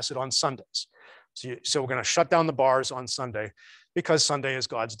want to pass it on Sundays. So we're going to shut down the bars on Sunday because Sunday is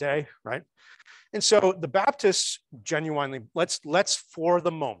God's day, right? And so the Baptists genuinely, let's for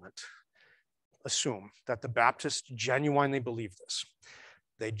the moment assume that the Baptists genuinely believe this.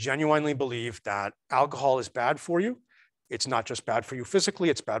 They genuinely believe that alcohol is bad for you. It's not just bad for you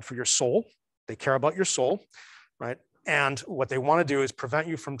physically, it's bad for your soul. They care about your soul, right? And what they want to do is prevent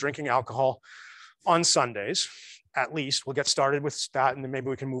you from drinking alcohol on Sundays, at least. We'll get started with that, and then maybe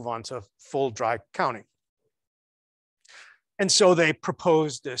we can move on to full dry counting. And so they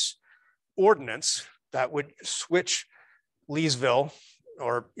proposed this ordinance that would switch Leesville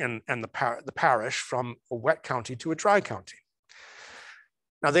and the parish from a wet county to a dry county.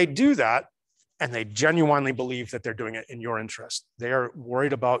 Now they do that, and they genuinely believe that they're doing it in your interest. They are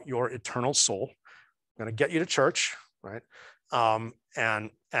worried about your eternal soul. I'm going to get you to church, right?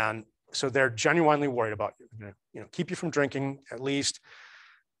 And so they're genuinely worried about you. They're going to keep you from drinking, at least,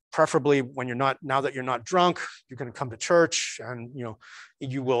 preferably when you're not, now that you're not drunk, you're going to come to church, and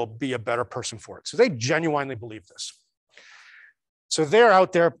you will be a better person for it. So they genuinely believe this. So they're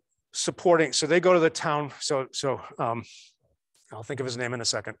out there supporting. So they go to the town. I'll think of his name in a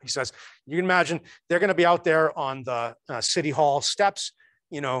second. He says, you can imagine they're going to be out there on the city hall steps,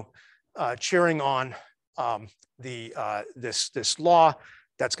 cheering on this law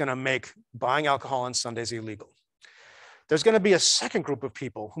that's going to make buying alcohol on Sundays illegal. There's going to be a second group of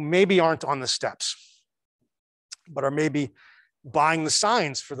people who maybe aren't on the steps, but are maybe buying the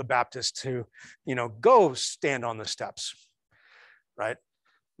signs for the Baptists to, go stand on the steps, right?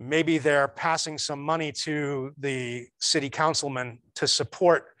 Maybe they're passing some money to the city councilman to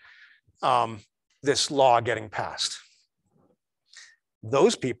support this law getting passed.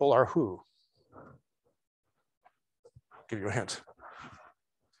 Those people are who? I'll give you a hint.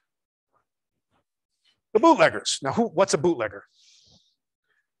 The bootleggers. Now, what's a bootlegger?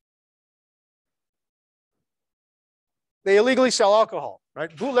 They illegally sell alcohol,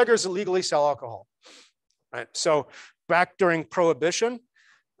 right? Bootleggers illegally sell alcohol, right? So back during Prohibition,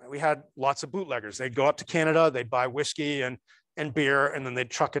 we had lots of bootleggers. They'd go up to Canada, they'd buy whiskey and beer, and then they'd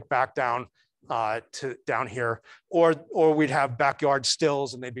truck it back down to down here. Or we'd have backyard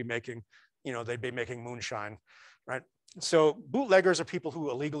stills, and they'd be making moonshine, right? So bootleggers are people who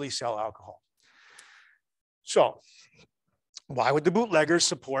illegally sell alcohol. So why would the bootleggers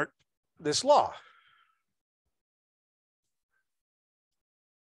support this law?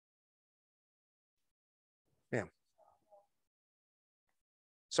 Yeah.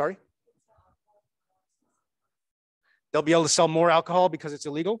 Sorry? They'll be able to sell more alcohol because it's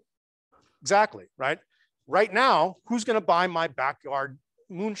illegal? Exactly, right? Right now, who's going to buy my backyard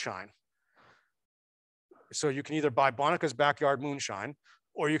moonshine? So you can either buy Bonica's backyard moonshine,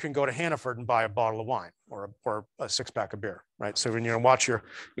 or you can go to Hannaford and buy a bottle of wine or a six-pack of beer, right? So when you're going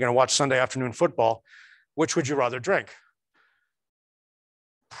to watch Sunday afternoon football, which would you rather drink?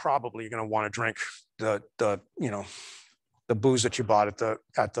 Probably you're going to want to drink the booze that you bought at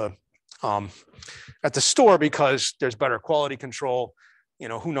the store, because there's better quality control.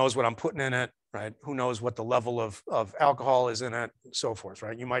 Who knows what I'm putting in it, right? Who knows what the level of alcohol is in it, and so forth,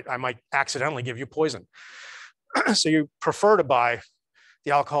 right? I might accidentally give you poison. So you prefer to buy the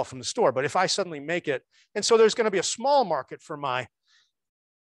alcohol from the store. But if I suddenly make it, and so there's going to be a small market for my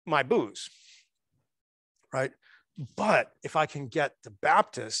booze, right? But if I can get the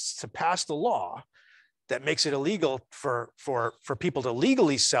Baptists to pass the law that makes it illegal for people to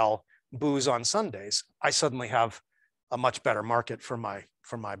legally sell booze on Sundays, I suddenly have a much better market for my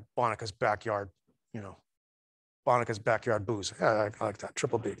Bonica's backyard, Bonica's backyard booze. Yeah, I like that,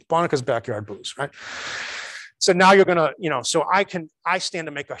 triple B, Bonica's backyard booze, right? So now you're gonna, so I stand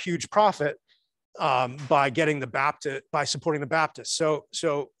to make a huge profit by supporting the Baptists.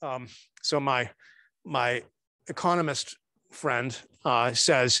 So my economist friend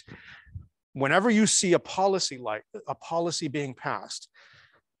says, whenever you see a policy being passed,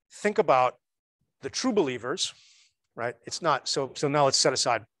 think about the true believers, right? It's not so now let's set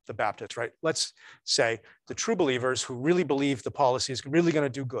aside the Baptists, right? Let's say the true believers who really believe the policy is really going to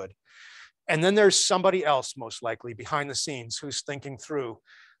do good. And then there's somebody else, most likely behind the scenes, who's thinking through,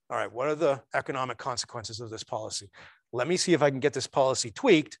 all right, what are the economic consequences of this policy? Let me see if I can get this policy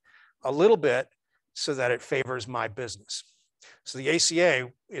tweaked a little bit so that it favors my business. So the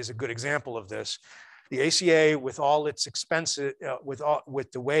ACA is a good example of this. The ACA, with all its expenses,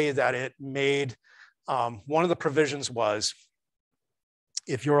 with the way that it made, one of the provisions was,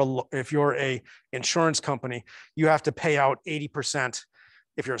 if you're a insurance company, you have to pay out 80%.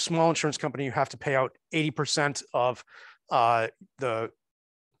 If you're a small insurance company, you have to pay out 80% of the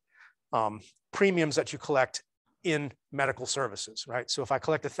premiums that you collect in medical services, right? So if I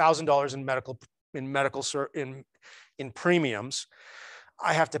collect $1,000 in premiums,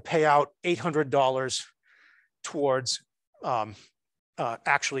 I have to pay out $800 towards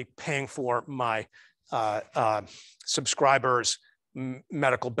actually paying for my subscribers'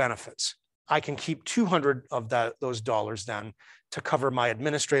 medical benefits. I can keep 200 of those dollars then to cover my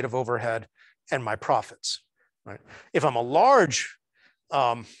administrative overhead and my profits, right? If I'm a large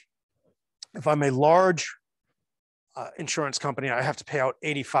insurance company, I have to pay out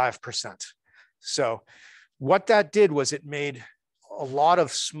 85%. So what that did was it made a lot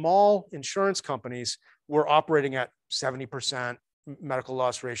of small insurance companies were operating at 70% medical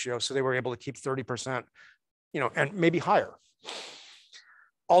loss ratio. So they were able to keep 30%, and maybe higher.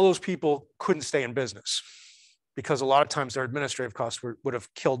 All those people couldn't stay in business because a lot of times their administrative costs would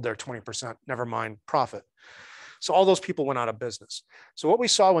have killed their 20%, never mind profit. So all those people went out of business. So what we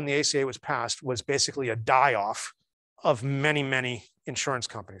saw when the ACA was passed was basically a die-off of many, many insurance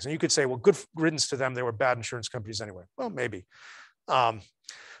companies. And you could say, well, good riddance to them. They were bad insurance companies anyway. Well, maybe. But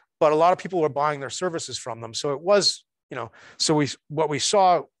a lot of people were buying their services from them. So it was, so what we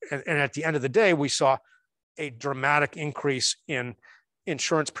saw, and at the end of the day, we saw a dramatic increase in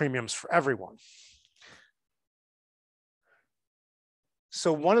insurance premiums for everyone.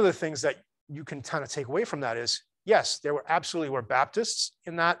 So one of the things that you can kind of take away from that is, yes, there were absolutely Baptists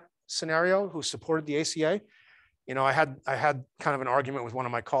in that scenario who supported the ACA. I had kind of an argument with one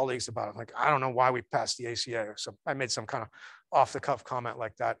of my colleagues about it. Like, I don't know why we passed the ACA. So I made some kind of off the cuff comment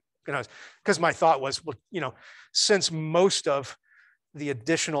like that, because my thought was, well, since most of the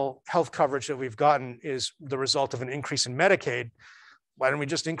additional health coverage that we've gotten is the result of an increase in Medicaid, why don't we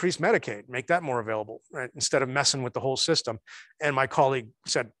just increase Medicaid, make that more available, right? Instead of messing with the whole system. And my colleague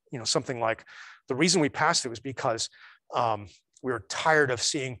said, something like, the reason we passed it was because we were tired of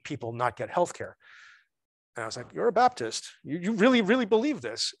seeing people not get health care. And I was like, you're a Baptist. You really, really believe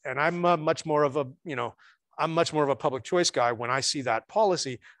this. And I'm much more of a public choice guy. When I see that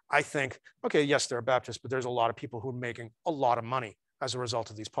policy, I think, okay, yes, they're a Baptist, but there's a lot of people who are making a lot of money as a result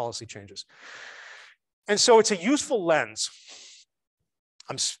of these policy changes. And so it's a useful lens.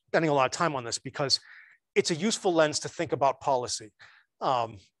 I'm spending a lot of time on this because it's a useful lens to think about policy.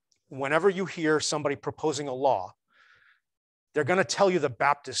 Whenever you hear somebody proposing a law, they're going to tell you the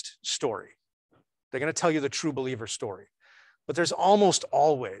Baptist story. They're going to tell you the true believer story. But there's almost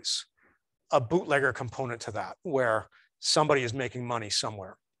always a bootlegger component to that, where somebody is making money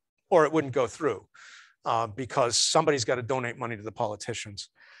somewhere, or it wouldn't go through because somebody's got to donate money to the politicians.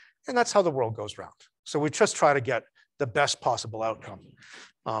 And that's how the world goes round. So we just try to get the best possible outcome,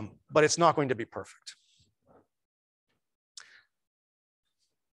 but it's not going to be perfect.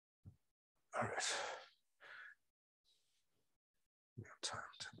 All right. Time,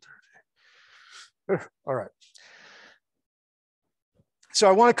 10:30. All right. So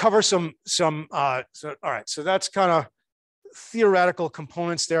I want to cover some all right. So that's kind of theoretical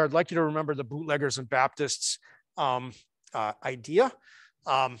components there. I'd like you to remember the bootleggers and Baptists idea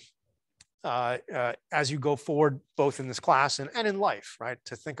as you go forward, both in this class and in life, right?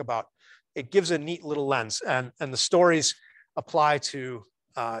 To think about, it gives a neat little lens, and the stories apply to,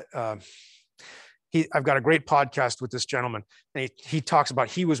 I've got a great podcast with this gentleman, and he talks about,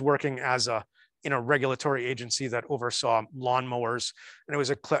 he was working in a regulatory agency that oversaw lawnmowers. And it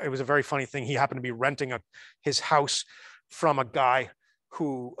was a very funny thing. He happened to be renting his house from a guy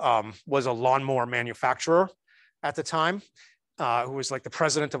who was a lawnmower manufacturer at the time, who was like the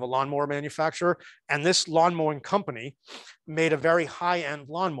president of a lawnmower manufacturer. And this lawn mowing company made a very high-end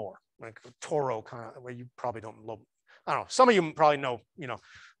lawnmower, like a Toro kind of, where you probably don't know. I don't know. Some of you probably know,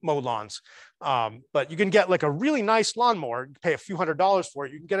 mow lawns, but you can get like a really nice lawnmower, you pay a few $100s for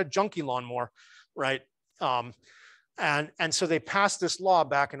it. You can get a junky lawnmower, right? And so they passed this law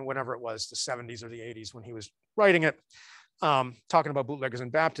back in whenever it was, the 70s or the 80s, when he was writing it, talking about bootleggers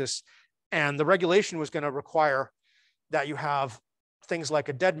and Baptists. And the regulation was going to require that you have things like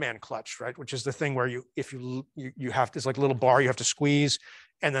a dead man clutch, right? Which is the thing where you have, it's like a little bar you have to squeeze,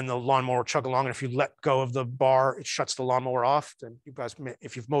 and then the lawnmower will chug along. And if you let go of the bar, it shuts the lawnmower off. And you guys,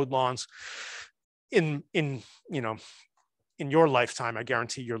 if you've mowed lawns in your lifetime, I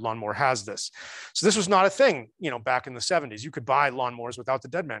guarantee your lawnmower has this. So this was not a thing, back in the 70s. You could buy lawnmowers without the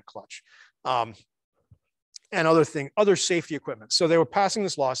dead man clutch, and other safety equipment. So they were passing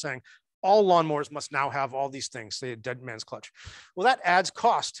this law saying all lawnmowers must now have all these things, say a dead man's clutch. Well, that adds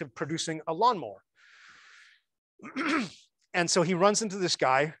cost to producing a lawnmower. And so he runs into this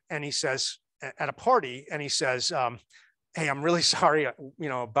guy, and he says, at a party, and he says, hey, I'm really sorry,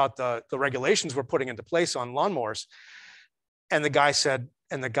 about the regulations we're putting into place on lawnmowers. And the guy said,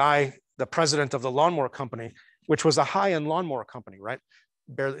 the guy, the president of the lawnmower company, which was a high-end lawnmower company, right?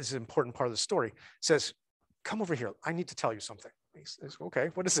 Barely is an important part of the story, says, come over here. I need to tell you something. He says, okay,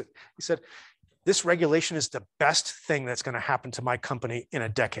 what is it? He said, this regulation is the best thing that's going to happen to my company in a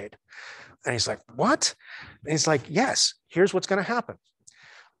decade. And he's like, what? And he's like, yes, here's what's going to happen.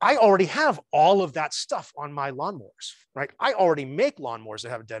 I already have all of that stuff on my lawnmowers, right? I already make lawnmowers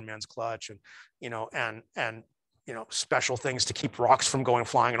that have a dead man's clutch and, special things to keep rocks from going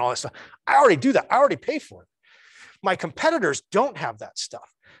flying and all that stuff. I already do that. I already pay for it. My competitors don't have that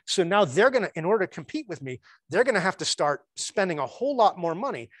stuff. So now they're going to, in order to compete with me, they're going to have to start spending a whole lot more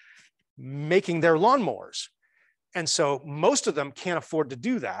money making their lawnmowers. And so most of them can't afford to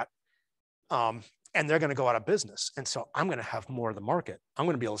do that. And they're going to go out of business. And so I'm going to have more of the market. I'm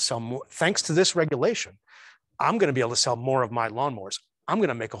going to be able to sell more. Thanks to this regulation, I'm going to be able to sell more of my lawnmowers. I'm going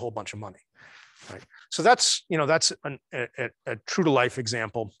to make a whole bunch of money. Right. So that's a true to life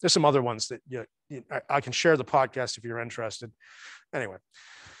example. There's some other ones that I can share the podcast if you're interested. Anyway,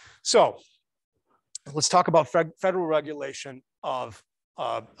 so let's talk about federal regulation of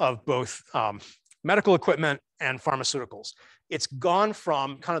both medical equipment and pharmaceuticals. It's gone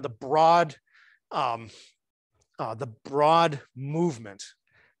from kind of the broad movement,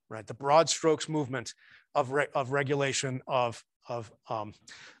 right? The broad strokes movement of regulation of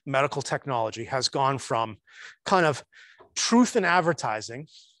medical technology has gone from kind of truth in advertising,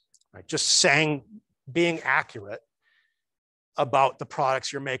 right? Just saying, being accurate about the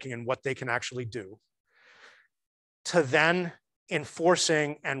products you're making and what they can actually do, to then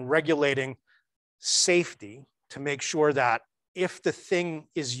enforcing and regulating safety to make sure that if the thing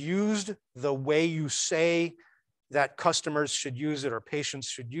is used the way you say that customers should use it or patients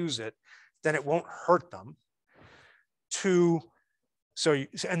should use it, then it won't hurt them.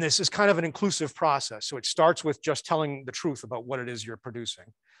 And this is kind of an inclusive process. So it starts with just telling the truth about what it is you're producing,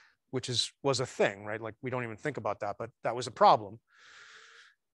 which was a thing, right? Like we don't even think about that, but that was a problem.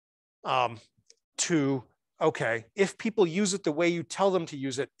 Okay, if people use it the way you tell them to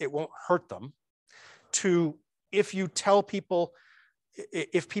use it, it won't hurt them. If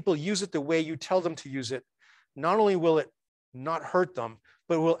people use it the way you tell them to use it, not only will it not hurt them,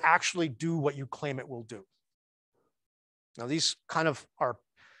 but it will actually do what you claim it will do. Now, these kind of you're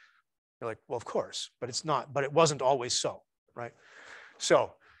like, well, of course, but it's not, but it wasn't always so, right?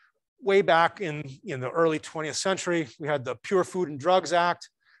 So way back in the early 20th century, we had the Pure Food and Drugs Act,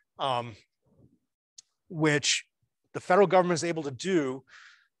 which the federal government is able to do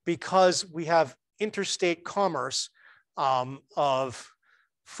because we have interstate commerce of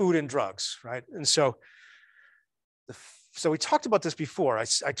food and drugs, right? And so we talked about this before.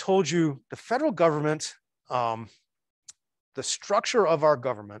 I told you the federal government, the structure of our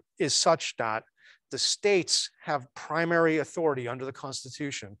government is such that the states have primary authority under the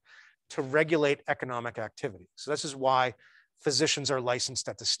Constitution to regulate economic activity. So this is why physicians are licensed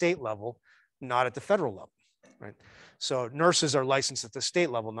at the state level, not at the federal level, right? So nurses are licensed at the state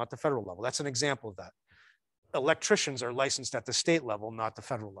level, not the federal level. That's an example of that. Electricians are licensed at the state level, not the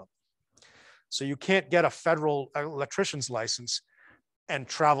federal level. So you can't get a federal electrician's license and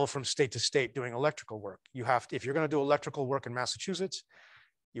travel from state to state doing electrical work. You have to, if you're going to do electrical work in Massachusetts,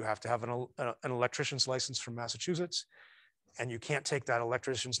 you have to have an electrician's license from Massachusetts, and you can't take that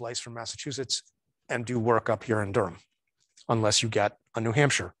electrician's license from Massachusetts and do work up here in Durham unless you get a New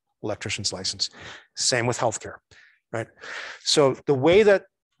Hampshire electrician's license. Same with healthcare, right? So the way that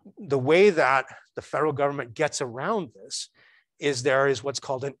the federal government gets around this is there is what's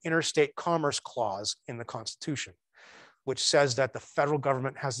called an interstate commerce clause in the Constitution, which says that the federal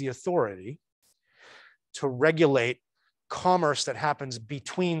government has the authority to regulate commerce that happens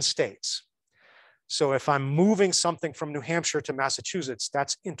between states. So if I'm moving something from New Hampshire to Massachusetts,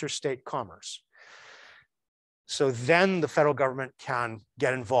 that's interstate commerce. So then the federal government can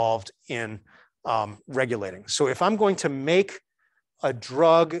get involved in regulating. So if I'm going to make a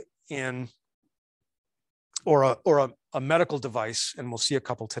drug or a medical device, and we'll see a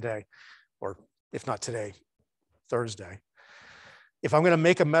couple today, or if not today, Thursday. If I'm going to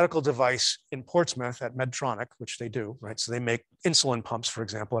make a medical device in Portsmouth at Medtronic, which they do, right? So they make insulin pumps, for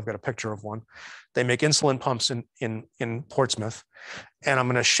example. I've got a picture of one. They make insulin pumps in Portsmouth, and I'm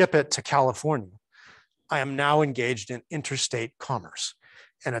going to ship it to California. I am now engaged in interstate commerce.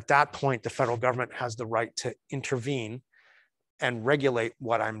 And at that point, the federal government has the right to intervene and regulate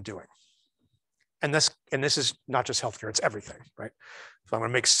what I'm doing. And this is not just healthcare, it's everything, right? If I'm going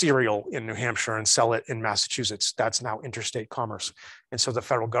to make cereal in New Hampshire and sell it in Massachusetts, that's now interstate commerce. And so the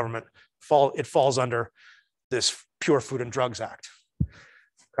federal government falls under this Pure Food and Drugs Act.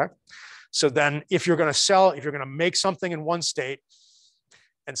 Okay. So then if you're going to make something in one state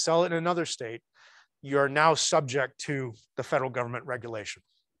and sell it in another state, you're now subject to the federal government regulation.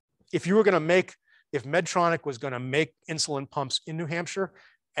 If Medtronic was going to make insulin pumps in New Hampshire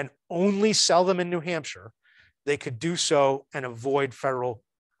and only sell them in New Hampshire, they could do so and avoid federal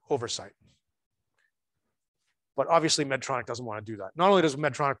oversight. But obviously Medtronic doesn't want to do that. Not only does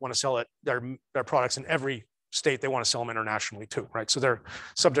Medtronic want to sell their products in every state, they want to sell them internationally too, right? So they're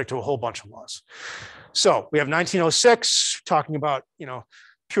subject to a whole bunch of laws. So we have 1906 talking about,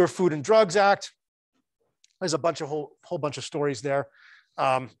 Pure Food and Drugs Act. There's a whole bunch of stories there.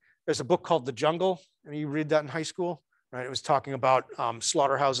 There's a book called The Jungle. You read that in high school, right? It was talking about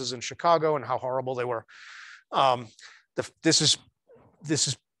slaughterhouses in Chicago and how horrible they were. This is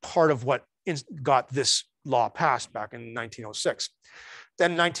part of what got this law passed back in 1906.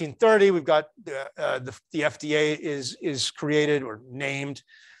 Then 1930, we've got the FDA is created or named,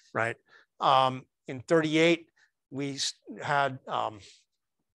 right? In 38, we had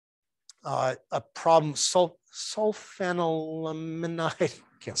a problem, sulfanilamide,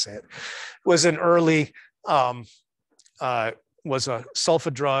 can't say it, was an early, was a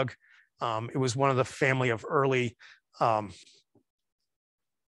sulfa drug. It was one of the family of early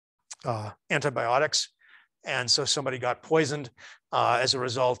antibiotics. And so somebody got poisoned as a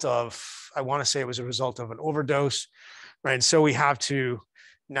result of, I want to say it was a result of an overdose, right? And so we have to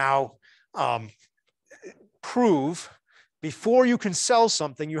now prove, before you can sell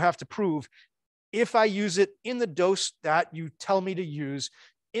something, you have to prove, if I use it in the dose that you tell me to use,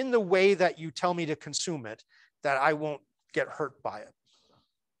 in the way that you tell me to consume it, that I won't get hurt by it.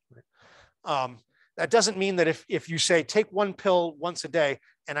 That doesn't mean that if you say, take one pill once a day,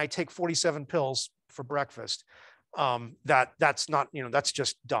 and I take 47 pills for breakfast, that's not, that's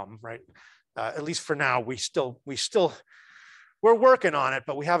just dumb, right? At least for now, we're working on it,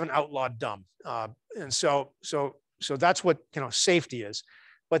 but we haven't outlawed dumb. And so that's what, safety is.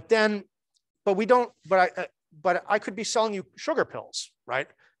 But I could be selling you sugar pills, right?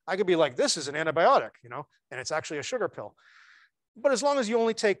 I could be like, this is an antibiotic, and it's actually a sugar pill. But as long as you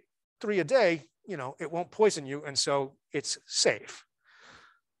only take 3 a day, it won't poison you. And so it's safe.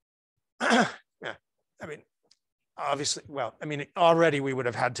 Yeah. I mean, obviously, already we would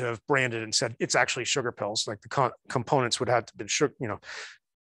have had to have branded and said it's actually sugar pills. Like the components would have to be sugar,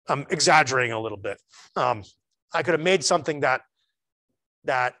 I'm exaggerating a little bit. I could have made something that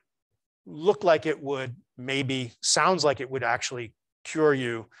looked like it would, maybe sounds like it would actually cure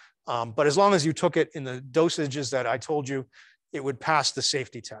you. But as long as you took it in the dosages that I told you, it would pass the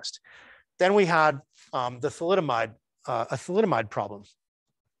safety test. Then we had the thalidomide, a thalidomide problem.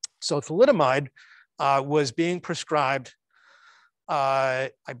 So thalidomide was being prescribed, I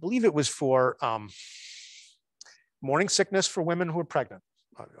believe it was for morning sickness for women who are pregnant.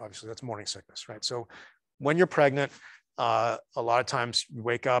 Obviously, that's morning sickness, right? So when you're pregnant, a lot of times you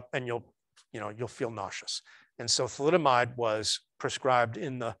wake up and you'll feel nauseous. And so thalidomide was prescribed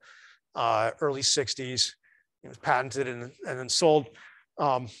in the early 60s. It was patented and then sold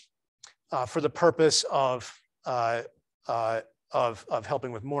for the purpose of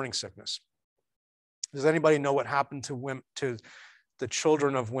helping with morning sickness. Does anybody know what happened to the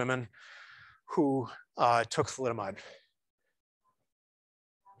children of women who took thalidomide?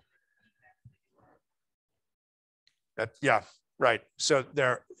 Yeah, right. So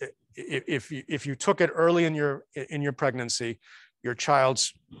if you took it early in your pregnancy, your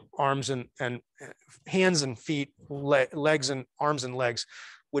child's arms and hands and feet, legs and arms and legs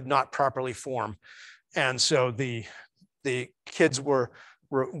would not properly form, and so the kids were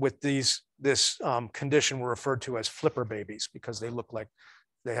with this condition were referred to as flipper babies because they looked like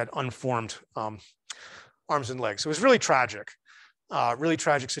they had unformed arms and legs. So it was really tragic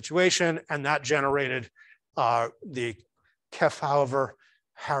situation, and that generated the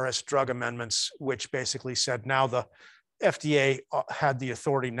Kefauver-Harris drug amendments, which basically said now the FDA had the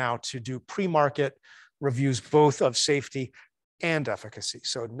authority now to do pre-market reviews both of safety and efficacy.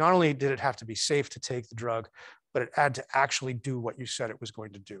 So not only did it have to be safe to take the drug, but it had to actually do what you said it was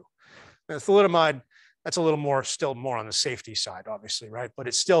going to do. And thalidomide, that's a little more, still more on the safety side, obviously, right? But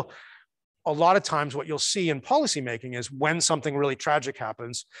it's still, a lot of times what you'll see in policymaking is when something really tragic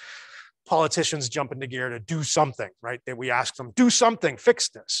happens, politicians jump into gear to do something, right? That we ask them, do something, fix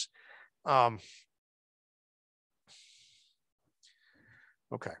this.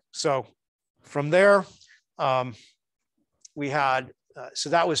 Okay, so from there, we had, so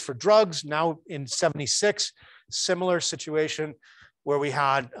that was for drugs. Now in 76, similar situation where we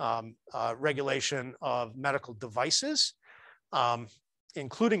had regulation of medical devices,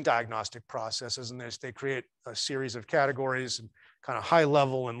 including diagnostic processes. And they create a series of categories and kind of high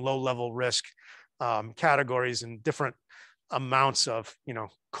level and low level risk categories and different amounts of,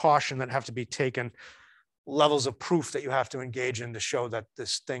 caution that have to be taken, levels of proof that you have to engage in to show that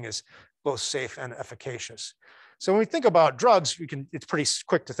this thing is both safe and efficacious. So when we think about drugs, it's pretty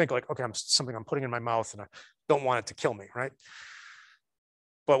quick to think like, okay, something I'm putting in my mouth and I don't want it to kill me, right?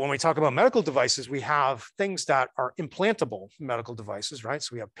 But when we talk about medical devices, we have things that are implantable medical devices, right?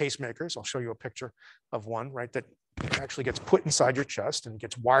 So we have pacemakers. I'll show you a picture of one, right? That actually gets put inside your chest and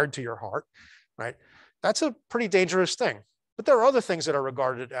gets wired to your heart, right? That's a pretty dangerous thing. But there are other things that are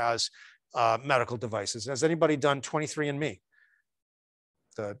regarded as medical devices. Has anybody done 23andMe?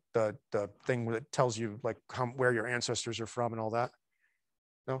 The thing that tells you like where your ancestors are from and all that?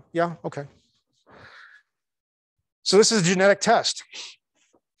 No? Yeah? Okay. So this is a genetic test.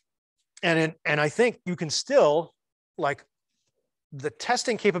 And I think you can still, like, the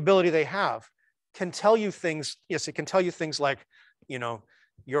testing capability they have can tell you things. Yes, it can tell you things like, you're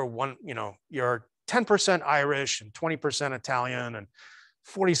you're 10% Irish and 20% Italian and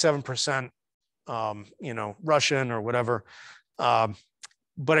 47%, Russian or whatever.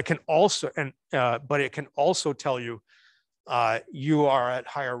 But it can also, tell you you are at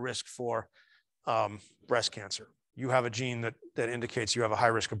higher risk for breast cancer. You have a gene that indicates you have a high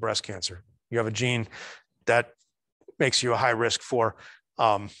risk of breast cancer. You have a gene that makes you a high risk for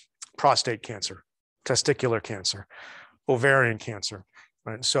prostate cancer, testicular cancer, ovarian cancer,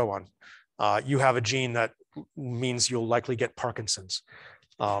 right, and so on. You have a gene that means you'll likely get Parkinson's.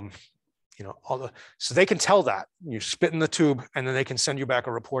 So they can tell that. You spit in the tube, and then they can send you back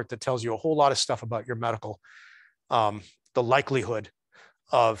a report that tells you a whole lot of stuff about your medical, the likelihood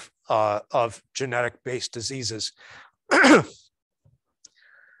of genetic-based diseases.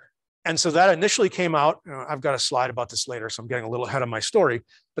 And so that initially came out. I've got a slide about this later, so I'm getting a little ahead of my story.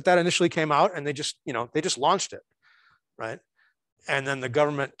 But that initially came out, and they just launched it, right? And then the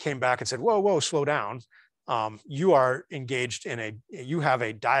government came back and said, "Whoa, slow down. You are engaged in you have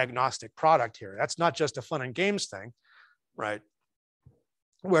a diagnostic product here. That's not just a fun and games thing, right?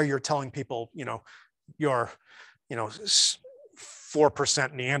 Where you're telling people, you're,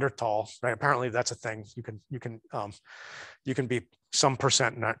 4% Neanderthal, right? Apparently that's a thing. You can be some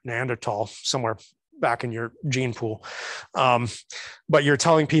percent Neanderthal somewhere back in your gene pool. But you're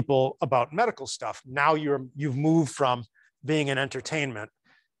telling people about medical stuff. Now you've moved from being an entertainment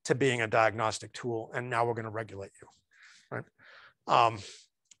to being a diagnostic tool, and now we're going to regulate you, right?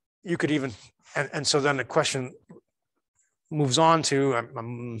 You could even, and so then the question moves on to,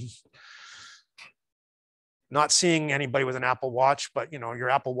 I'm not seeing anybody with an Apple Watch, but your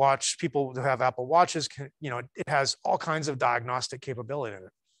Apple Watch, people who have Apple Watches, it has all kinds of diagnostic capability in it.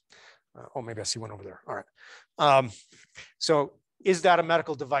 Maybe I see one over there. All right. So is that a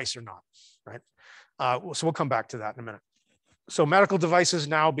medical device or not, right? So we'll come back to that in a minute. So medical devices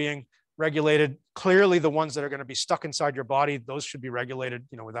now being regulated, clearly the ones that are going to be stuck inside your body, those should be regulated,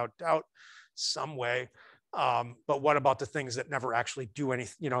 without doubt, some way. But what about the things that never actually do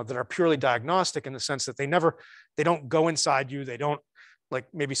anything, that are purely diagnostic in the sense that they don't go inside you. They don't, like,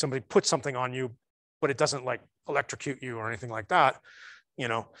 maybe somebody puts something on you, but it doesn't like electrocute you or anything like that,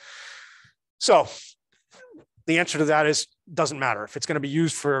 So the answer to that is, doesn't matter. If it's going to be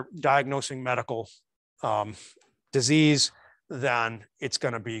used for diagnosing medical disease, then it's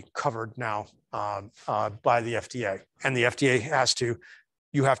going to be covered now by the FDA. And the FDA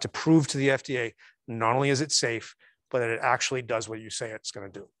you have to prove to the FDA, not only is it safe, but that it actually does what you say it's going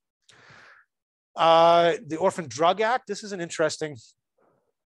to do. The Orphan Drug Act, this is an interesting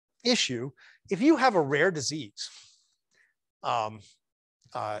issue. If you have a rare disease, and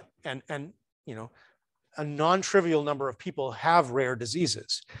a non-trivial number of people have rare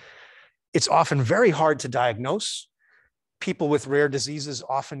diseases, it's often very hard to diagnose. People with rare diseases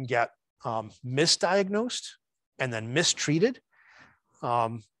often get misdiagnosed and then mistreated.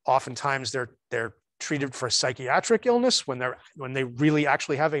 Oftentimes they're treated for a psychiatric illness when they really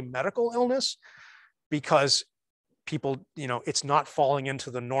actually have a medical illness, because people, it's not falling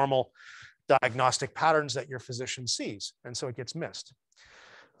into the normal diagnostic patterns that your physician sees, and so it gets missed.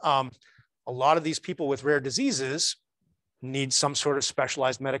 A lot of these people with rare diseases need some sort of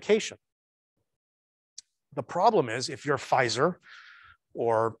specialized medication. The problem is, if you're Pfizer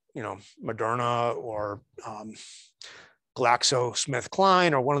or Moderna or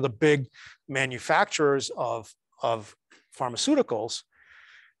GlaxoSmithKline or one of the big manufacturers of pharmaceuticals,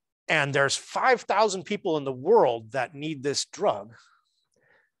 and there's 5,000 people in the world that need this drug,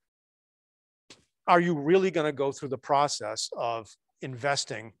 are you really going to go through the process of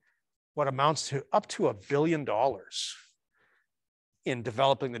investing what amounts to up to $1 billion in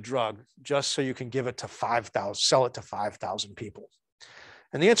developing the drug just so you can give it to 5,000, sell it to 5,000 people?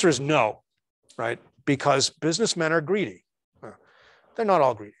 And the answer is no, right? Because businessmen are greedy. They're not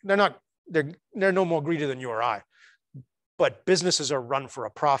all greedy. They're no more greedy than you or I. But businesses are run for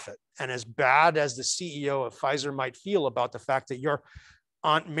a profit. And as bad as the CEO of Pfizer might feel about the fact that your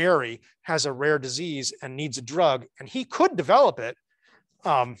Aunt Mary has a rare disease and needs a drug, and he could develop it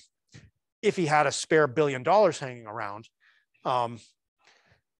if he had a spare $1 billion hanging around,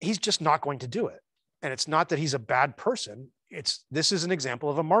 he's just not going to do it. And it's not that he's a bad person. This is an example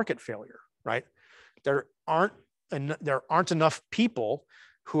of a market failure, right? There aren't enough people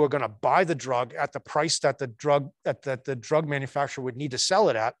who are going to buy the drug at the price that the drug manufacturer would need to sell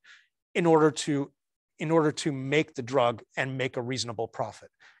it at in order to make the drug and make a reasonable profit.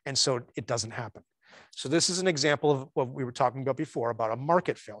 And so it doesn't happen. So this is an example of what we were talking about before about a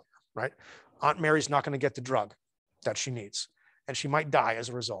market failure, right? Aunt Mary's not going to get the drug that she needs, and she might die as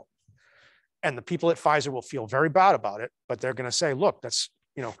a result. And the people at Pfizer will feel very bad about it, but they're going to say, look,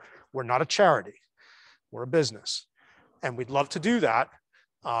 we're not a charity, we're a business. And we'd love to do that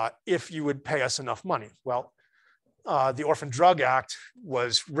if you would pay us enough money. Well, the Orphan Drug Act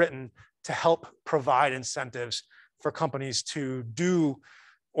was written to help provide incentives for companies to do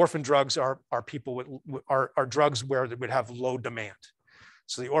orphan drugs are drugs where they would have low demand.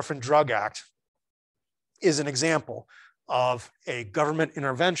 So the Orphan Drug Act is an example of a government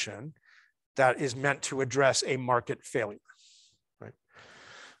intervention that is meant to address a market failure, right?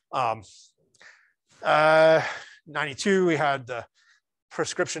 92, we had the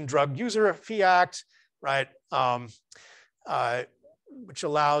Prescription Drug User Fee Act, right? Which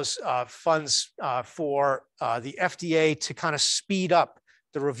allows funds for the FDA to kind of speed up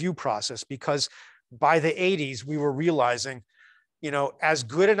the review process, because by the 80s, we were realizing, as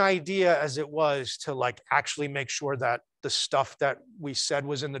good an idea as it was to like actually make sure that the stuff that we said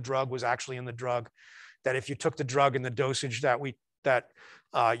was in the drug was actually in the drug, that if you took the drug in the dosage that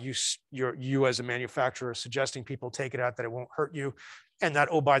you as a manufacturer are suggesting people take it at, that it won't hurt you. And that,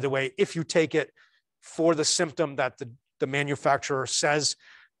 oh, by the way, if you take it for the symptom that the manufacturer says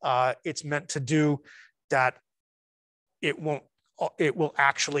it's meant to do, that it will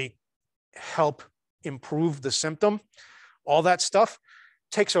actually help improve the symptom. All that stuff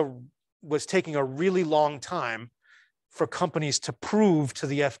was taking a really long time for companies to prove to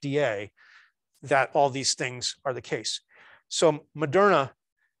the FDA that all these things are the case. So Moderna,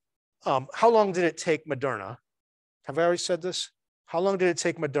 how long did it take Moderna? Have I already said this? How long did it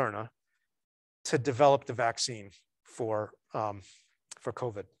take Moderna to develop the vaccine for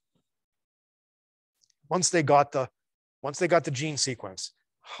COVID? Once they got the gene sequence,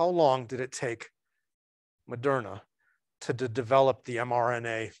 how long did it take Moderna to develop the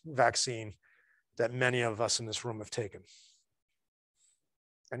mRNA vaccine that many of us in this room have taken?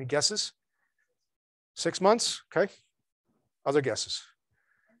 Any guesses? 6 months? Okay. Other guesses?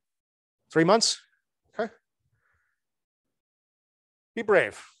 3 months? Okay. Be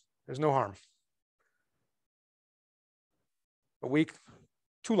brave. There's no harm. A week?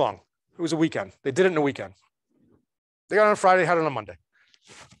 Too long. It was a weekend. They did it in a weekend. They got it on Friday, had it on Monday.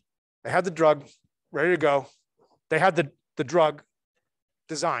 They had the drug ready to go. They had the drug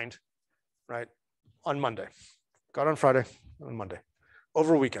designed, right, on Monday. Got it on Friday, on Monday,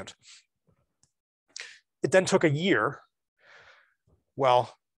 over a weekend. It then took a year.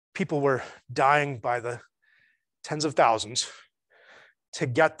 Well, people were dying by the tens of thousands to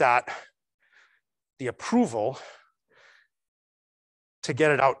get the approval to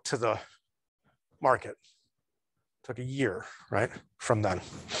get it out to the market. It took a year, right, from then.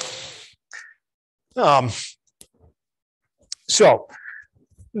 So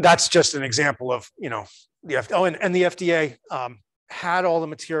that's just an example of, the FDA. And the FDA had all the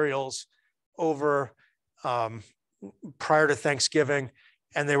materials over prior to Thanksgiving,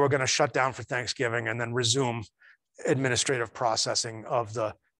 and they were going to shut down for Thanksgiving and then resume administrative processing of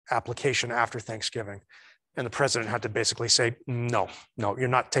the application after Thanksgiving. And the president had to basically say, no, you're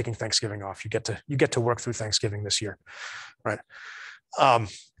not taking Thanksgiving off. You get to work through Thanksgiving this year, right?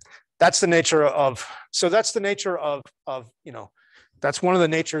 That's the nature of, that's one of the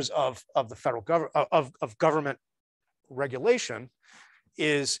natures of the federal government, of government regulation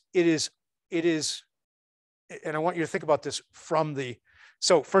is, and I want you to think about this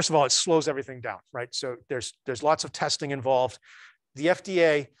so first of all, it slows everything down, right? So there's lots of testing involved. The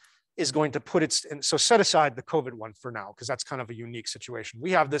FDA is going to put so set aside the COVID one for now, because that's kind of a unique situation.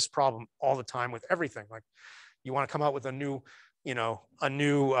 We have this problem all the time with everything. Like, you want to come out with a new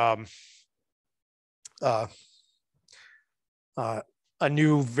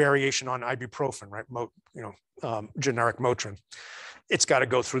variation on ibuprofen, right? Generic Motrin. It's got to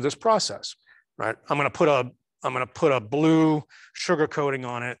go through this process, right? I'm going to put a blue sugar coating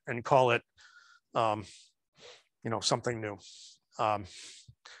on it and call it, something new.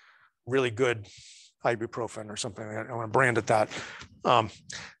 really good ibuprofen or something. I want to brand it that.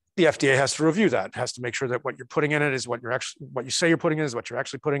 The FDA has to review that. It has to make sure that what you're putting in it is what you say you're putting in is what you're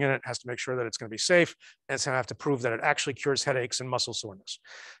actually putting in it. It has to make sure that it's going to be safe, and it's going to have to prove that it actually cures headaches and muscle soreness.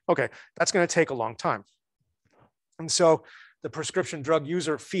 Okay, that's going to take a long time. And so the Prescription Drug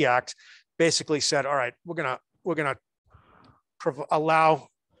User Fee Act basically said, all right, we're gonna allow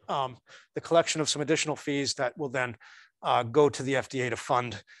the collection of some additional fees that will then go to the FDA to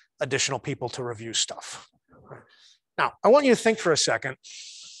fund additional people to review stuff. Now, I want you to think for a second.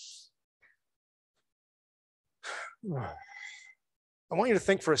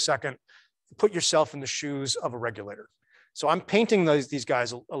 Put yourself in the shoes of a regulator. So I'm painting these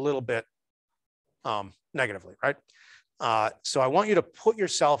guys a little bit negatively, right? So I want you to put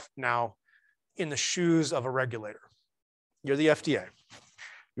yourself now in the shoes of a regulator. You're the FDA.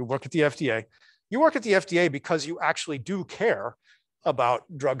 You work at the FDA. You work at the FDA because you actually do care about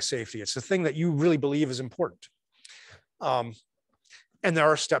drug safety. It's the thing that you really believe is important. And there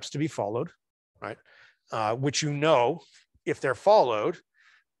are steps to be followed, right? Which, you know, if they're followed,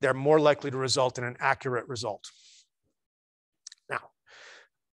 they're more likely to result in an accurate result. Now,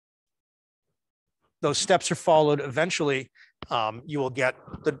 those steps are followed. Eventually, you will get,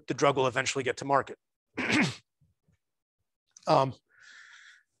 the drug will eventually get to market.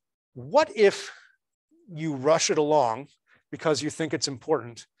 What if you rush it along because you think it's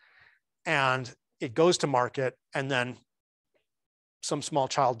important and it goes to market and then some small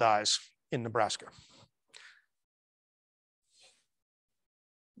child dies in Nebraska?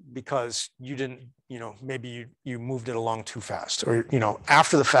 Because you didn't, you know, maybe you moved it along too fast, or, you know,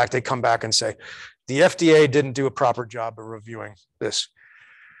 after the fact, they come back and say, the FDA didn't do a proper job of reviewing this.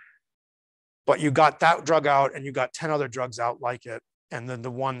 But you got that drug out and you got 10 other drugs out like it. And then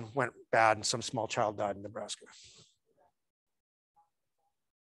the one went bad and some small child died in Nebraska.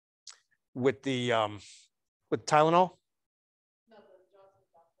 With the, with Tylenol?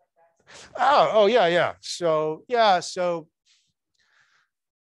 Oh, yeah. So,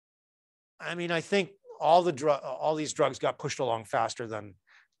 I mean, I think all these drugs got pushed along faster than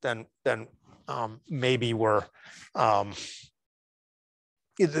maybe were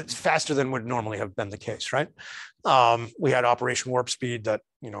faster than would normally have been the case, right? We had Operation Warp Speed that,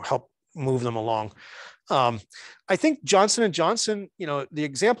 you know, helped move them along. I think Johnson & Johnson, you know, the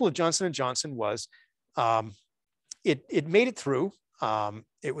example of Johnson & Johnson was it made it through.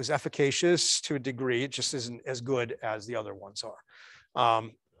 It was efficacious to a degree. It just isn't as good as the other ones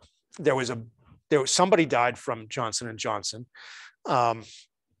are. Somebody died from Johnson & Johnson. And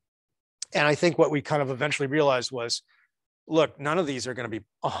I think what we kind of eventually realized was, look, none of these are going to be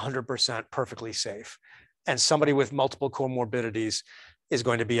 100% perfectly safe. And somebody with multiple comorbidities is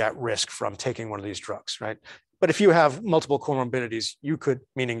going to be at risk from taking one of these drugs, right? But if you have multiple comorbidities, you could,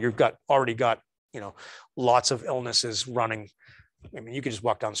 meaning you've already got, you know, lots of illnesses running. I mean, you could just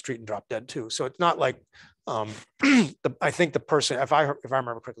walk down the street and drop dead too. So it's not like, I think the person, if I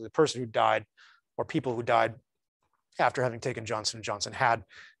remember correctly, the person who died, or people who died after having taken Johnson & Johnson, had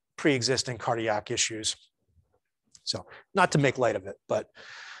pre-existing cardiac issues. So not to make light of it, but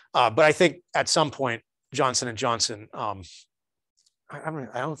I think at some point Johnson & Johnson, I'm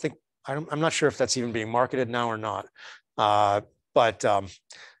not sure if that's even being marketed now or not. But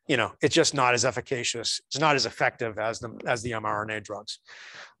you know, it's just not as efficacious. It's not as effective as the mRNA drugs.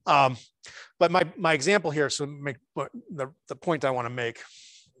 But my example here, so make the point I want to make.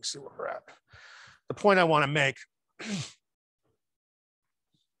 Let's see where we're at. The point I want to make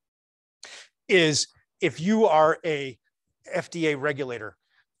is, if you are a FDA regulator,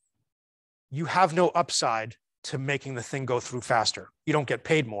 you have no upside to making the thing go through faster. You don't get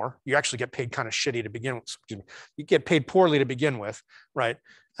paid more. You actually get paid kind of shitty to begin with. You get paid poorly to begin with, right?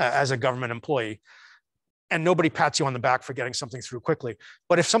 As a government employee. And nobody pats you on the back for getting something through quickly.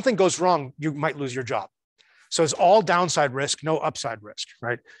 But if something goes wrong, you might lose your job. So it's all downside risk, no upside risk,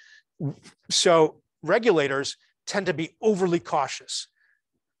 right? So regulators tend to be overly cautious.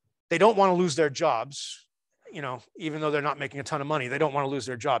 They don't want to lose their jobs, you know, even though they're not making a ton of money, they don't want to lose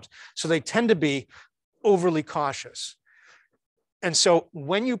their jobs. So they tend to be overly cautious. And so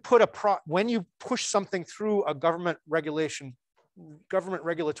when you push something through a government regulatory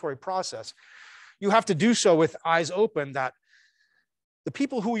process, you have to do so with eyes open that the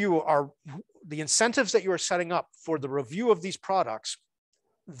people the incentives that you are setting up for the review of these products,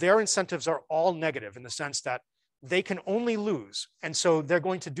 their incentives are all negative in the sense that they can only lose. And so they're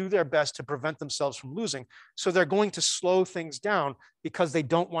going to do their best to prevent themselves from losing. So they're going to slow things down because they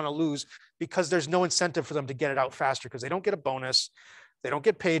don't want to lose, because there's no incentive for them to get it out faster, because they don't get a bonus, they don't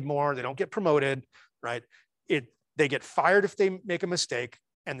get paid more, they don't get promoted, right? They get fired if they make a mistake,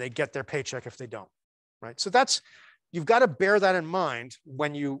 and they get their paycheck if they don't, right? So you've got to bear that in mind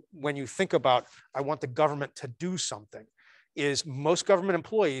when you think about, I want the government to do something, is most government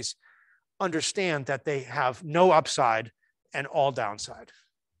employees understand that they have no upside and all downside.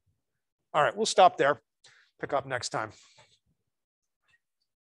 All right, we'll stop there. Pick up next time.